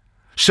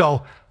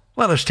 So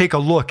let us take a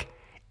look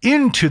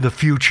into the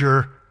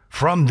future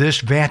from this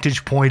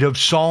vantage point of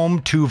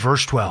Psalm 2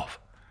 verse 12.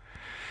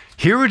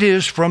 Here it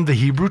is from the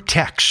Hebrew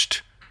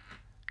text.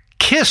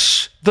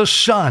 Kiss the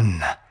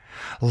Son,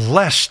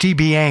 lest he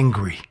be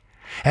angry,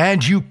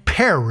 and you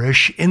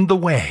perish in the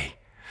way,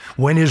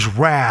 when his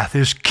wrath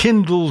is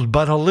kindled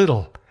but a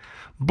little.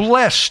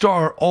 Blessed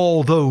are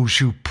all those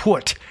who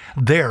put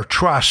their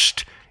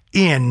trust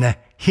in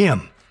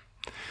him.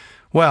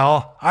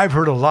 Well, I've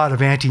heard a lot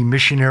of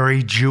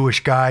anti-missionary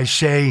Jewish guys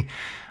say,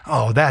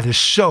 oh, that is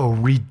so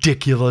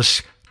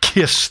ridiculous,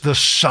 kiss the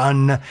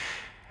Son,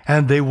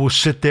 and they will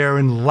sit there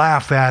and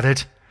laugh at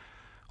it.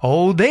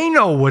 Oh, they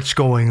know what's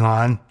going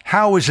on.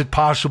 How is it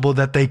possible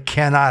that they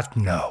cannot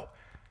know?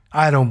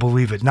 I don't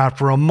believe it, not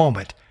for a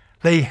moment.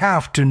 They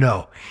have to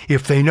know.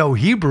 If they know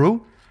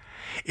Hebrew,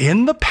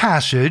 in the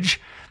passage,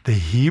 the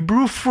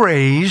Hebrew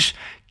phrase,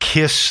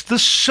 kiss the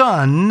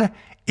Son,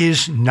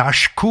 is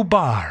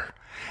nashkubar.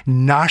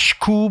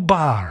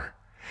 Nashkubar.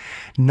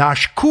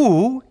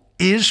 Nashku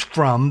is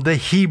from the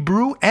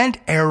Hebrew and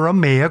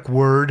Aramaic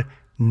word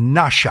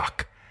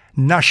nashak.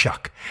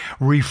 nashak,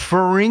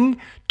 referring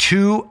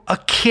to a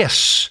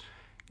kiss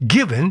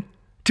given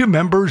to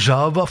members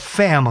of a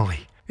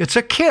family. It's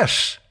a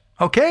kiss,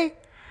 okay?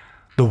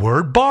 The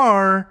word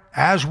bar,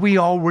 as we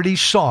already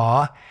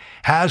saw,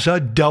 has a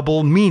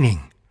double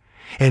meaning.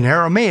 In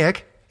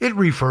Aramaic, it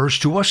refers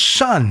to a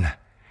son,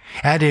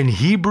 and in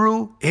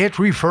Hebrew, it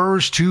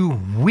refers to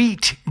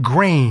wheat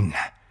grain.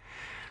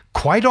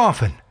 Quite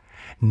often,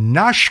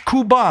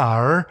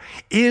 nashkubar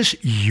is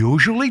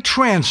usually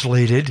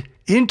translated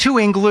into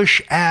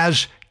English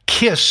as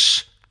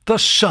kiss the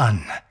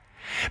son,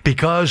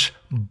 because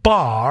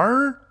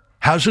bar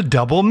has a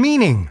double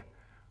meaning.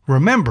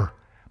 Remember,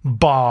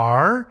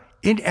 bar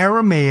in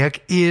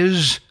Aramaic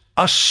is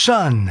a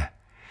son,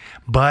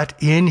 but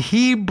in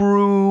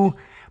Hebrew,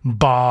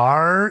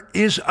 bar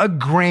is a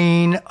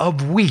grain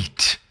of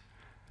wheat,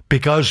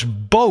 because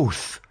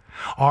both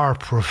are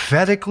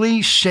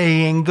prophetically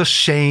saying the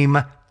same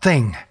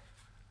thing.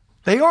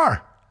 They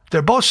are.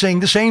 They're both saying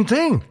the same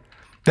thing,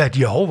 that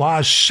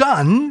Jehovah's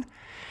Son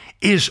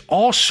is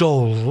also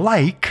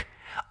like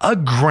a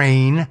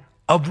grain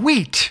of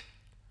wheat.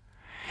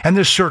 And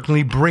this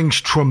certainly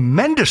brings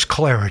tremendous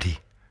clarity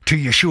to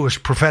Yeshua's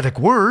prophetic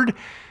word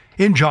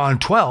in John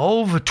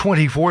 12,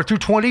 24 through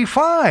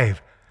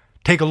 25.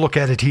 Take a look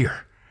at it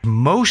here.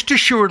 Most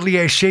assuredly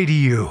I say to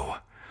you,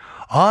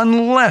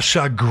 unless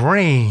a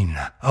grain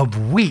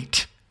of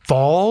wheat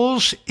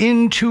falls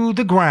into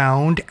the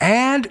ground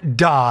and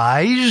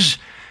dies,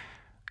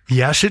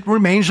 yes, it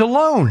remains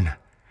alone.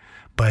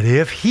 But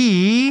if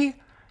he,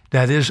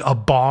 that is a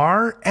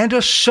bar and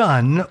a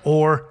son,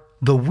 or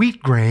the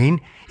wheat grain,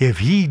 if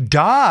he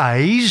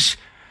dies,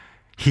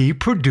 he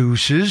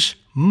produces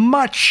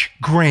much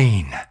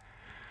grain.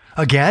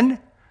 Again,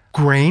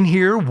 grain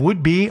here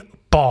would be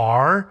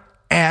bar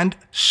and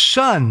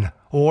son,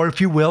 or if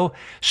you will,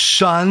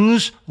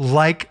 sons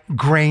like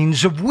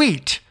grains of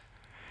wheat.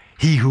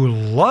 He who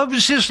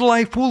loves his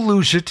life will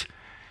lose it,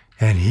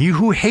 and he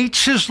who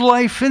hates his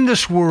life in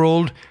this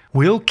world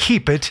will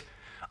keep it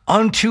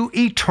unto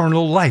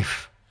eternal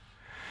life.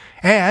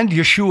 And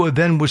Yeshua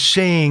then was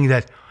saying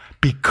that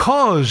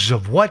because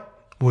of what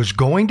was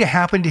going to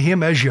happen to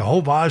him as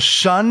Jehovah's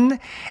Son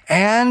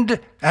and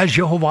as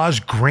Jehovah's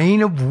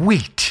grain of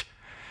wheat,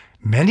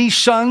 many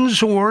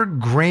sons or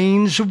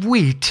grains of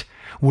wheat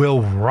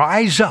will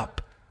rise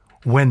up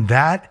when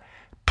that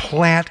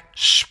plant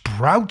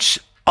sprouts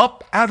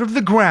up out of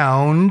the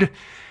ground,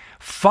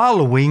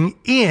 following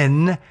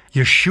in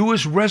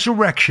Yeshua's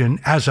resurrection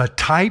as a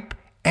type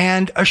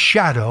and a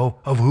shadow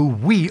of who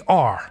we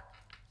are.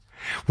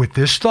 With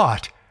this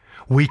thought,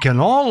 we can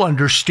all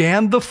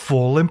understand the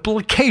full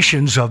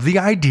implications of the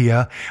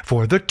idea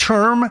for the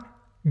term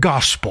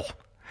gospel.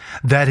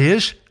 That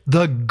is,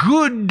 the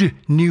good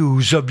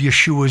news of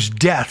Yeshua's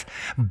death,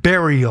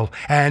 burial,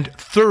 and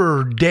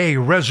third-day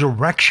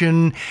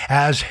resurrection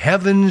as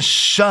heaven's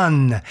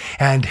son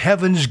and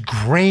heaven's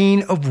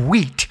grain of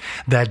wheat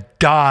that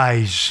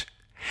dies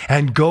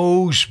and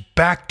goes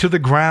back to the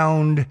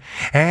ground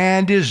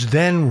and is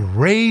then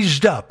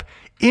raised up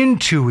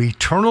into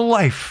eternal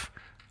life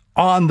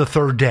on the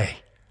third day.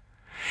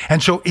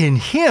 And so in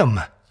him,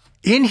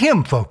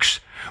 folks,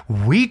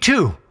 we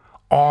too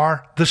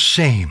are the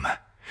same.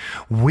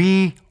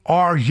 We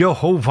are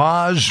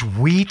Jehovah's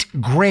wheat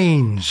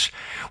grains.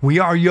 We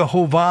are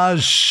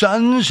Jehovah's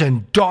sons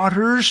and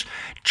daughters,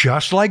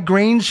 just like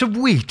grains of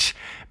wheat,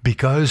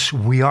 because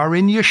we are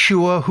in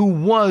Yeshua, who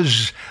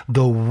was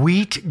the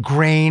wheat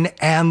grain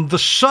and the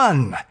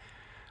son.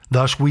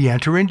 Thus we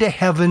enter into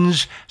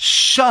heaven's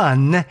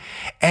son,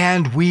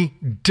 and we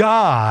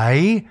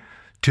die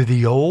to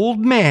the old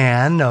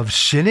man of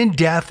sin and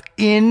death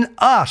in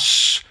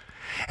us,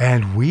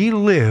 and we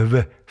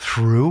live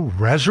through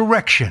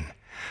resurrection,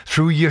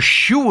 through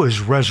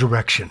Yeshua's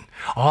resurrection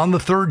on the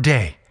third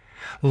day,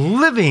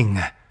 living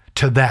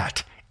to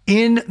that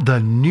in the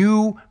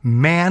new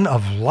man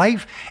of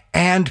life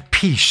and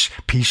peace.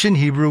 Peace in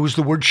Hebrew is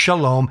the word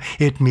shalom.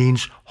 It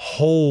means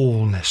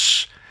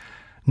wholeness,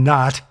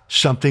 not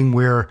something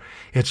where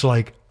it's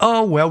like,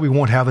 oh, well, we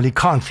won't have any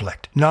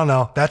conflict.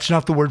 No, that's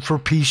not the word for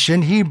peace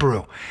in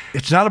Hebrew.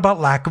 It's not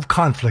about lack of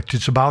conflict.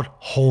 It's about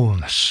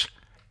wholeness.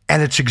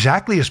 And it's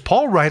exactly as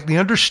Paul rightly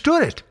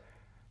understood it.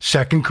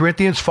 2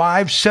 Corinthians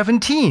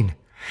 5:17.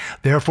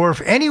 Therefore,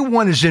 if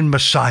anyone is in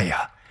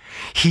Messiah,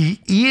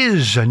 he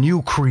is a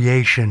new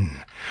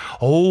creation.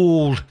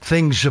 Old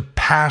things have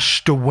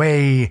passed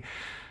away.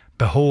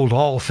 Behold,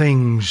 all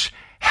things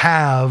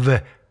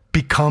have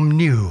become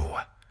new.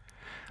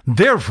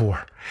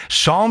 Therefore,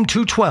 Psalm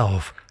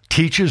 2:12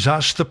 teaches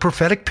us the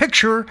prophetic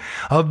picture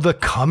of the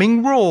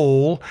coming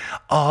role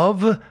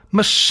of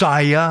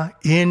Messiah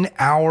in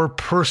our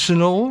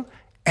personal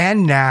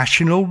and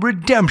national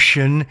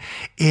redemption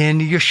in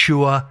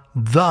Yeshua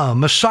the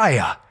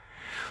Messiah,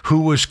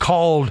 who was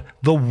called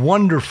the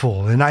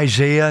Wonderful in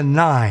Isaiah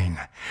 9,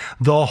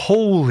 the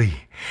Holy,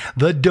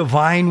 the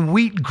divine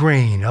wheat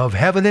grain of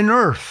heaven and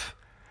earth.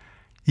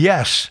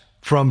 Yes,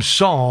 from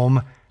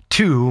Psalm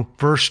 2,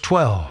 verse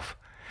 12.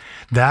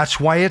 That's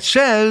why it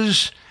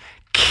says,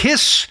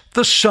 kiss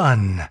the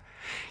Son,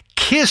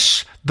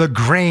 kiss the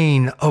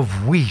grain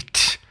of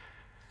wheat,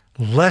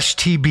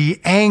 lest he be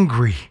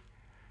angry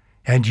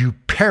and you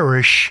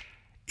perish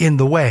in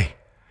the way.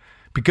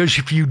 Because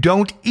if you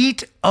don't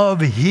eat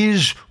of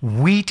his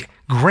wheat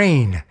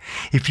grain,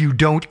 if you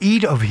don't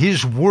eat of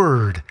his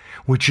word,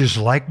 which is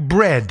like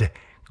bread,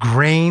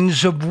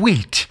 grains of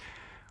wheat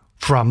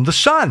from the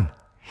sun,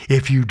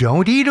 if you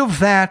don't eat of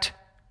that,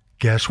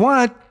 guess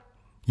what?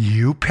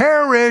 You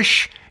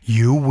perish.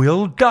 You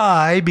will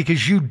die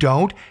because you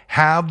don't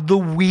have the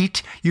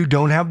wheat. You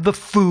don't have the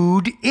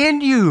food in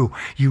you.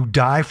 You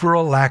die for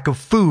a lack of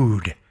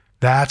food.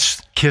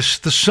 That's kiss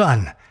the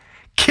sun.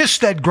 Kiss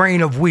that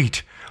grain of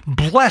wheat.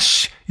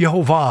 Bless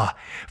Jehovah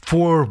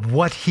for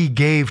what he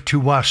gave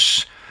to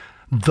us,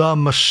 the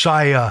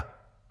Messiah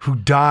who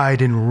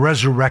died and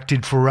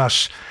resurrected for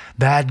us,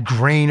 that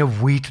grain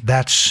of wheat,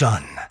 that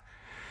sun.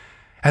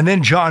 And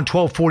then John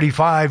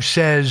 12:45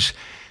 says,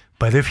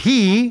 but if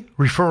he,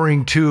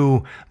 referring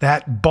to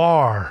that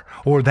bar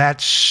or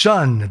that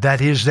sun, that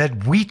is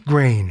that wheat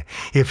grain,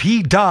 if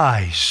he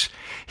dies,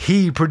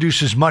 he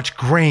produces much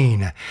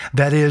grain,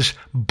 that is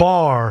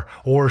bar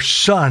or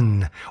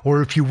sun,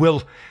 or if you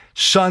will,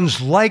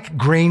 sons like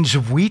grains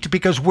of wheat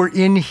because we're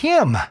in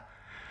him.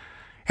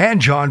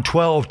 And John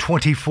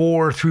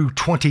 12:24 through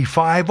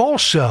 25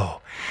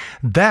 also.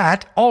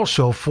 That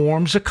also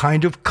forms a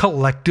kind of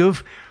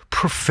collective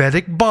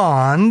prophetic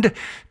bond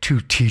to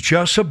teach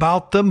us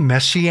about the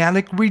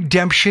messianic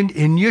redemption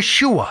in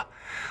Yeshua,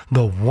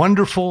 the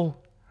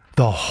wonderful,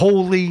 the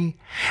holy,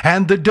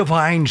 and the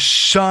divine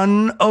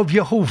Son of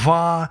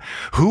Jehovah,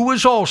 who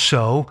is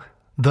also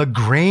the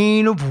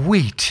grain of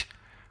wheat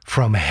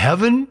from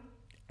heaven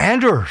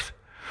and earth,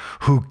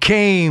 who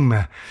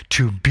came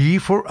to be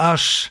for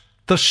us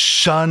the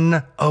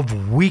son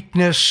of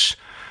weakness,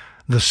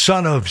 the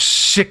son of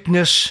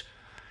sickness.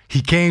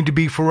 He came to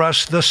be for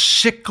us the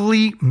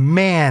sickly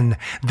man,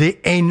 the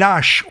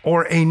Enosh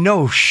or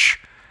Enosh,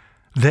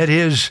 that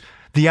is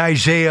the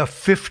Isaiah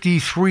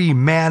 53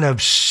 man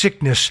of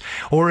sickness,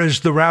 or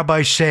as the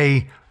rabbis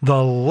say,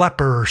 the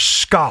leper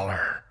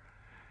scholar.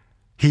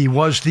 He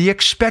was the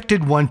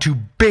expected one to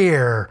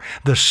bear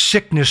the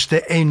sickness,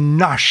 the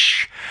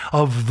Enosh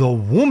of the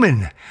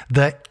woman,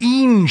 the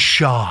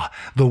Insha,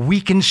 the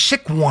weak and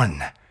sick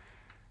one,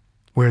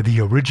 where the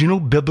original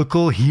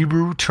biblical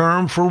Hebrew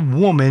term for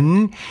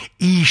woman,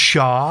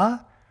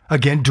 Isha,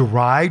 again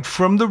derived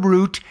from the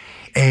root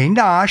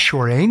Enosh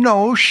or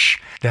Enosh,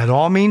 that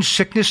all means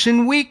sickness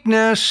and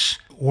weakness,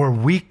 or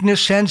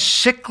weakness and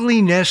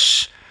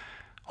sickliness.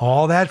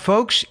 All that,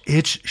 folks,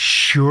 it's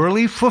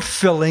surely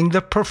fulfilling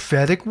the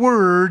prophetic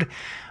word,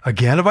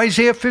 again of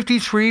Isaiah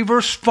 53,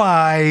 verse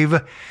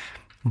 5.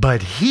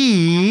 But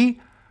he,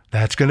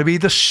 that's going to be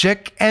the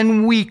sick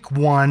and weak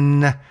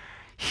one,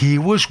 he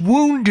was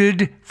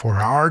wounded for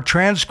our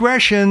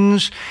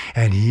transgressions,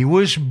 and he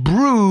was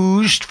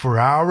bruised for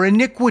our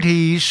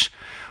iniquities.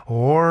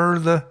 Or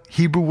the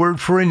Hebrew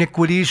word for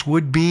iniquities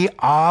would be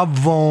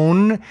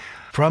avon,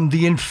 from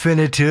the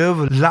infinitive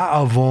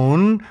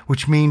la'avon,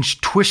 which means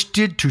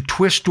twisted, to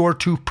twist or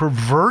to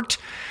pervert.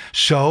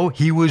 So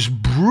he was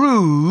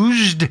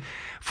bruised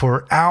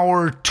for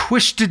our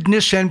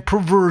twistedness and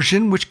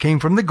perversion, which came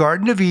from the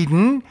Garden of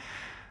Eden.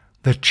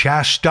 The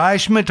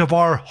chastisement of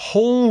our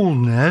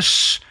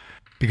wholeness,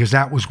 because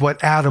that was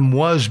what Adam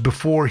was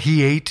before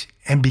he ate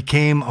and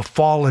became a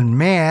fallen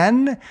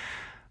man.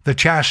 The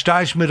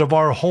chastisement of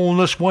our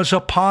wholeness was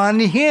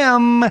upon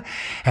him,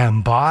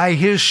 and by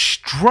his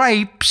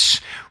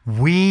stripes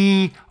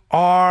we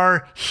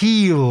are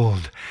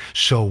healed.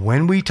 So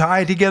when we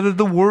tie together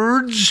the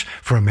words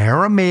from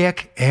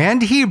Aramaic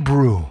and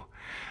Hebrew,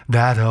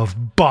 that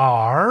of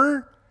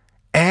bar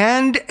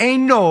and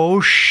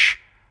enosh,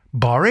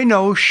 bar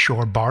enosh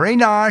or bar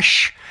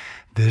enash,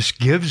 this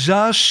gives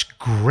us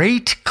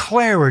great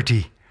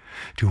clarity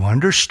to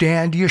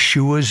understand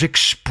Yeshua's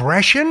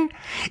expression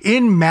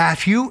in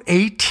Matthew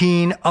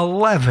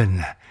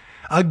 18:11.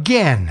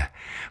 Again,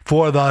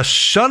 for the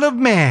Son of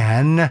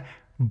Man,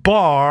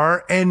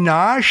 bar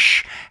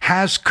enash,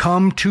 has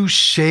come to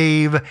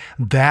save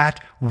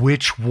that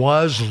which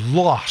was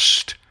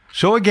lost.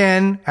 So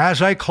again,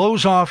 as I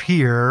close off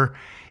here,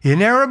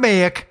 in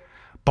Aramaic,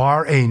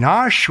 bar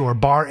enash or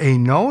bar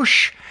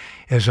enosh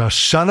is a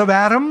son of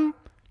Adam,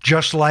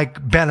 just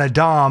like Ben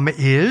Adam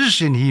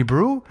is in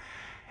Hebrew,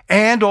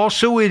 and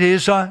also it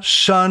is a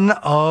son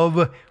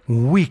of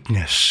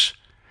weakness.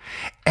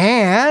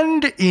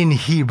 And in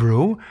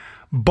Hebrew,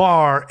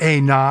 bar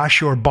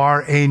enash or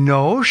bar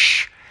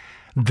enosh,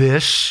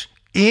 this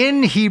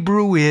in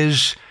Hebrew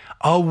is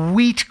a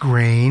wheat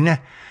grain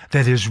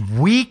that is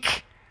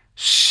weak,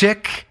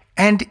 sick,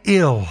 and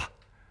ill.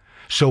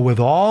 So with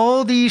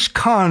all these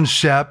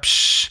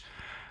concepts,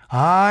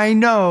 I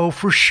know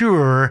for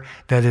sure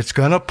that it's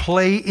going to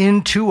play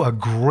into a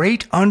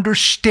great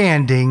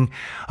understanding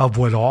of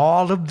what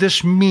all of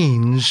this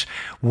means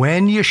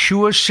when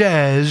Yeshua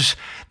says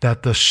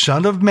that the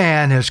Son of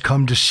Man has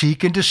come to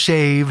seek and to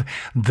save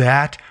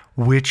that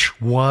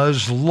which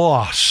was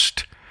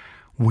lost.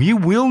 we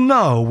will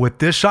know what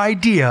this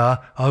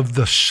idea of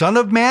the Son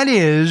of Man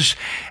is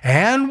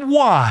and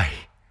why.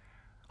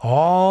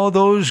 All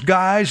those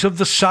guys of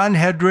the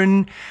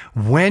Sanhedrin,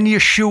 when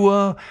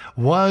Yeshua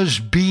was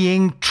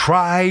being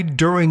tried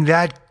during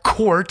that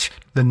court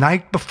the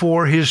night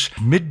before his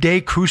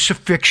midday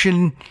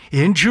crucifixion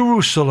in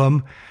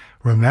Jerusalem,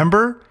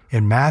 remember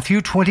in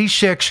Matthew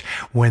 26,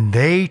 when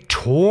they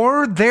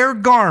tore their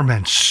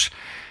garments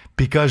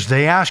because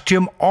they asked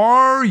him,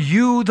 "Are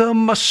you the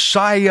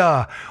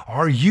Messiah?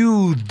 Are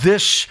you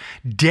this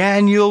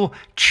Daniel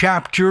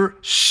chapter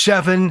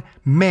 7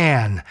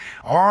 man?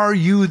 Are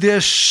you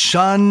this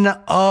Son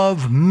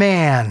of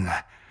Man?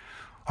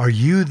 Are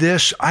you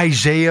this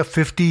Isaiah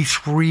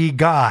 53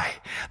 guy?"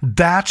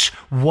 That's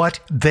what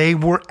they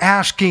were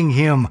asking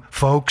him,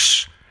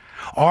 folks.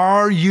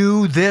 Are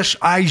you this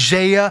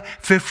Isaiah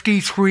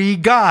 53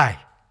 guy?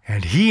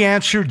 And he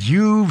answered,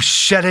 "You've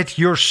said it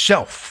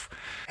yourself.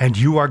 And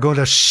you are going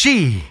to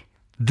see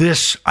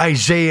this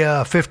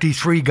Isaiah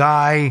 53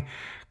 guy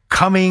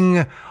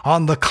coming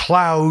on the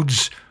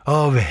clouds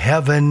of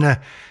heaven."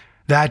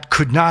 That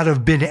could not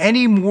have been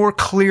any more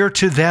clear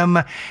to them,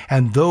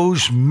 and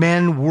those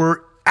men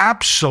were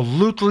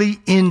absolutely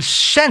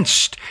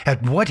incensed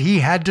at what he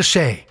had to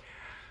say.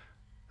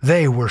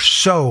 They were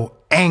so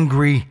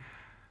angry,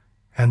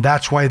 and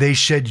that's why they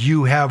said,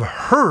 "You have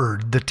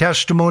heard the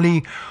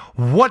testimony.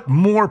 What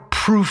more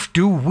proof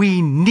do we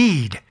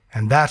need?"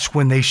 And that's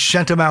when they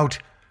sent him out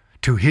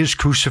to his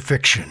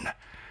crucifixion,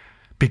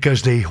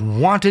 because they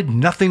wanted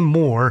nothing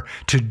more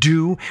to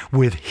do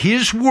with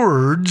his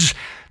words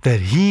that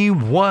he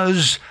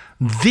was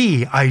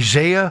the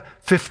Isaiah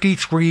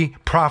 53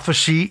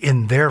 prophecy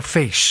in their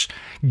face,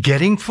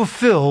 getting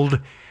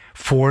fulfilled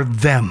for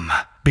them.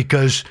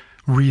 Because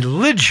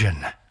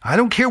religion, I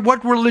don't care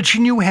what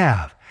religion you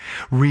have,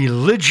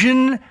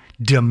 religion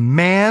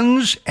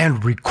demands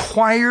and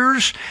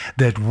requires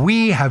that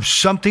we have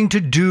something to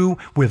do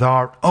with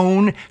our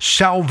own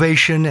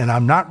salvation. And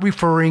I'm not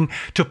referring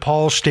to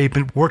Paul's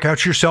statement, "Work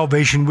out your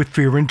salvation with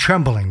fear and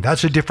trembling."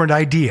 That's a different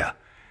idea.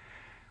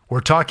 We're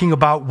talking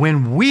about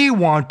when we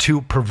want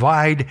to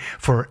provide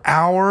for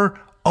our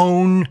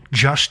own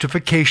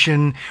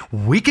justification.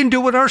 We can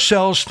do it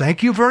ourselves.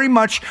 Thank you very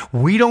much.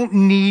 We don't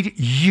need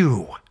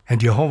you. And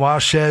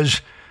Jehovah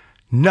says,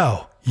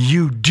 "No,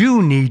 you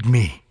do need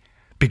me,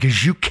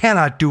 because you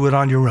cannot do it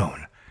on your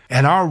own."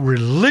 And our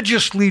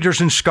religious leaders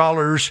and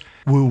scholars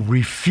will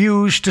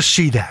refuse to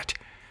see that.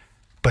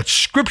 But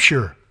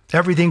Scripture,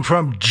 everything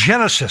from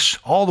Genesis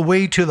all the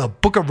way to the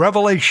book of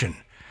Revelation,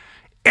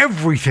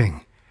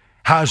 everything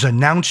has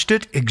announced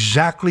it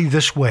exactly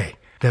this way,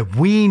 that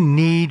we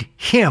need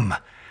him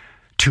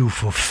to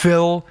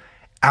fulfill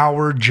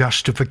our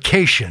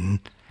justification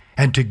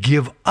and to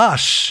give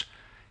us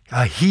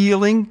a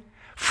healing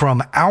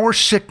from our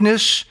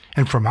sickness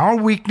and from our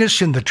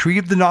weakness in the tree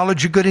of the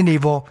knowledge of good and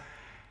evil,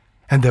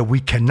 and that we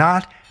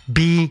cannot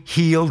be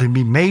healed and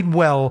be made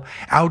well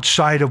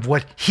outside of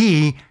what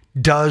he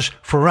does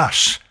for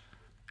us.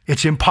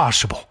 It's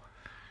impossible.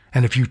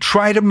 And if you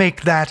try to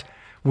make that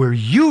where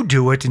you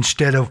do it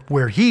instead of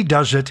where he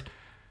does it,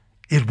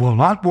 it will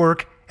not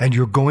work, and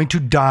you're going to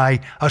die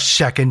a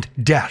second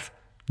death.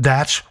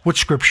 That's what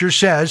Scripture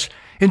says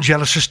in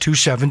Genesis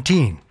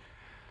 2:17.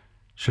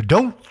 So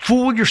don't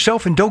fool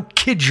yourself and don't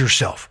kid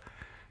yourself.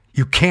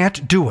 You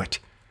can't do it.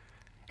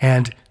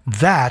 And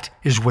that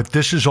is what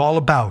this is all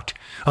about,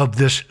 of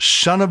this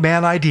Son of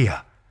Man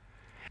idea.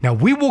 Now,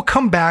 we will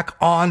come back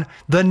on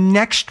the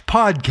next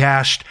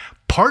podcast,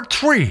 part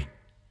 3,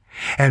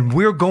 and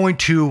we're going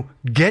to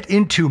get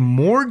into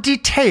more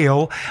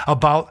detail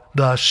about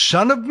the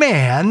Son of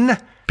Man,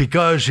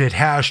 because it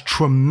has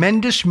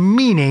tremendous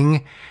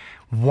meaning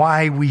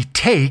why we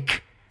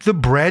take the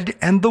bread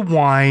and the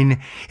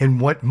wine in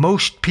what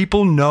most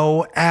people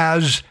know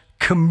as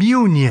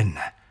communion.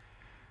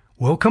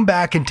 We'll come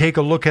back and take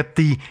a look at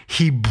the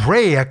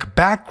Hebraic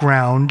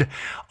background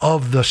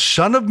of the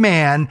Son of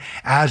Man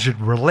as it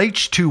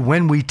relates to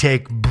when we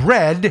take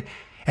bread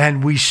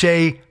and we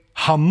say,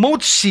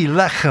 Hamotzi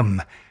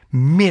lechem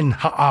min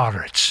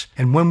haaretz.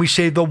 And when we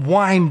say the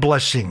wine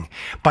blessing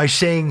by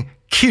saying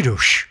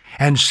Kiddush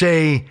and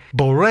say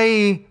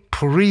Borei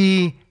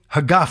Pri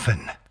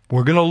Hagafen.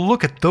 We're going to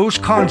look at those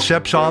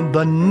concepts on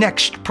the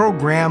next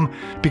program,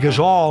 because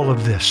all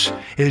of this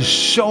is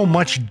so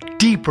much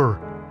deeper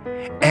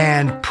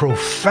and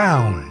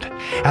profound.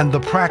 And the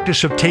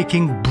practice of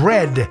taking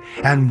bread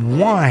and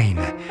wine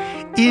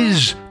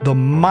is the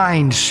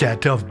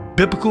mindset of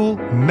biblical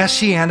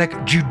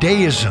Messianic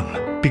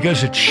Judaism,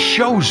 because it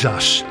shows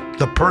us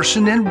the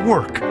person and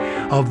work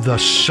of the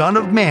Son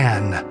of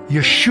Man,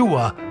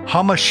 Yeshua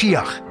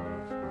HaMashiach.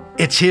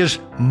 It's his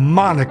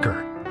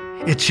moniker.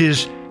 It's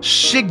his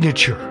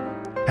signature,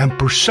 and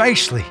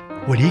precisely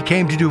what he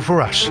came to do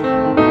for us.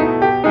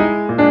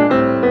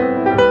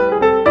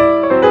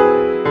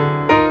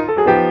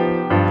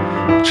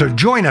 So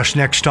join us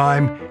next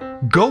time.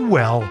 Go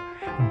well,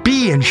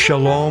 be in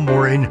shalom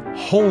or in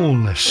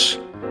wholeness.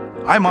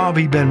 I'm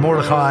Avi Ben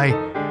Mordechai,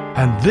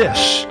 and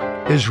this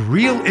is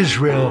Real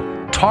Israel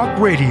Talk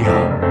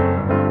Radio.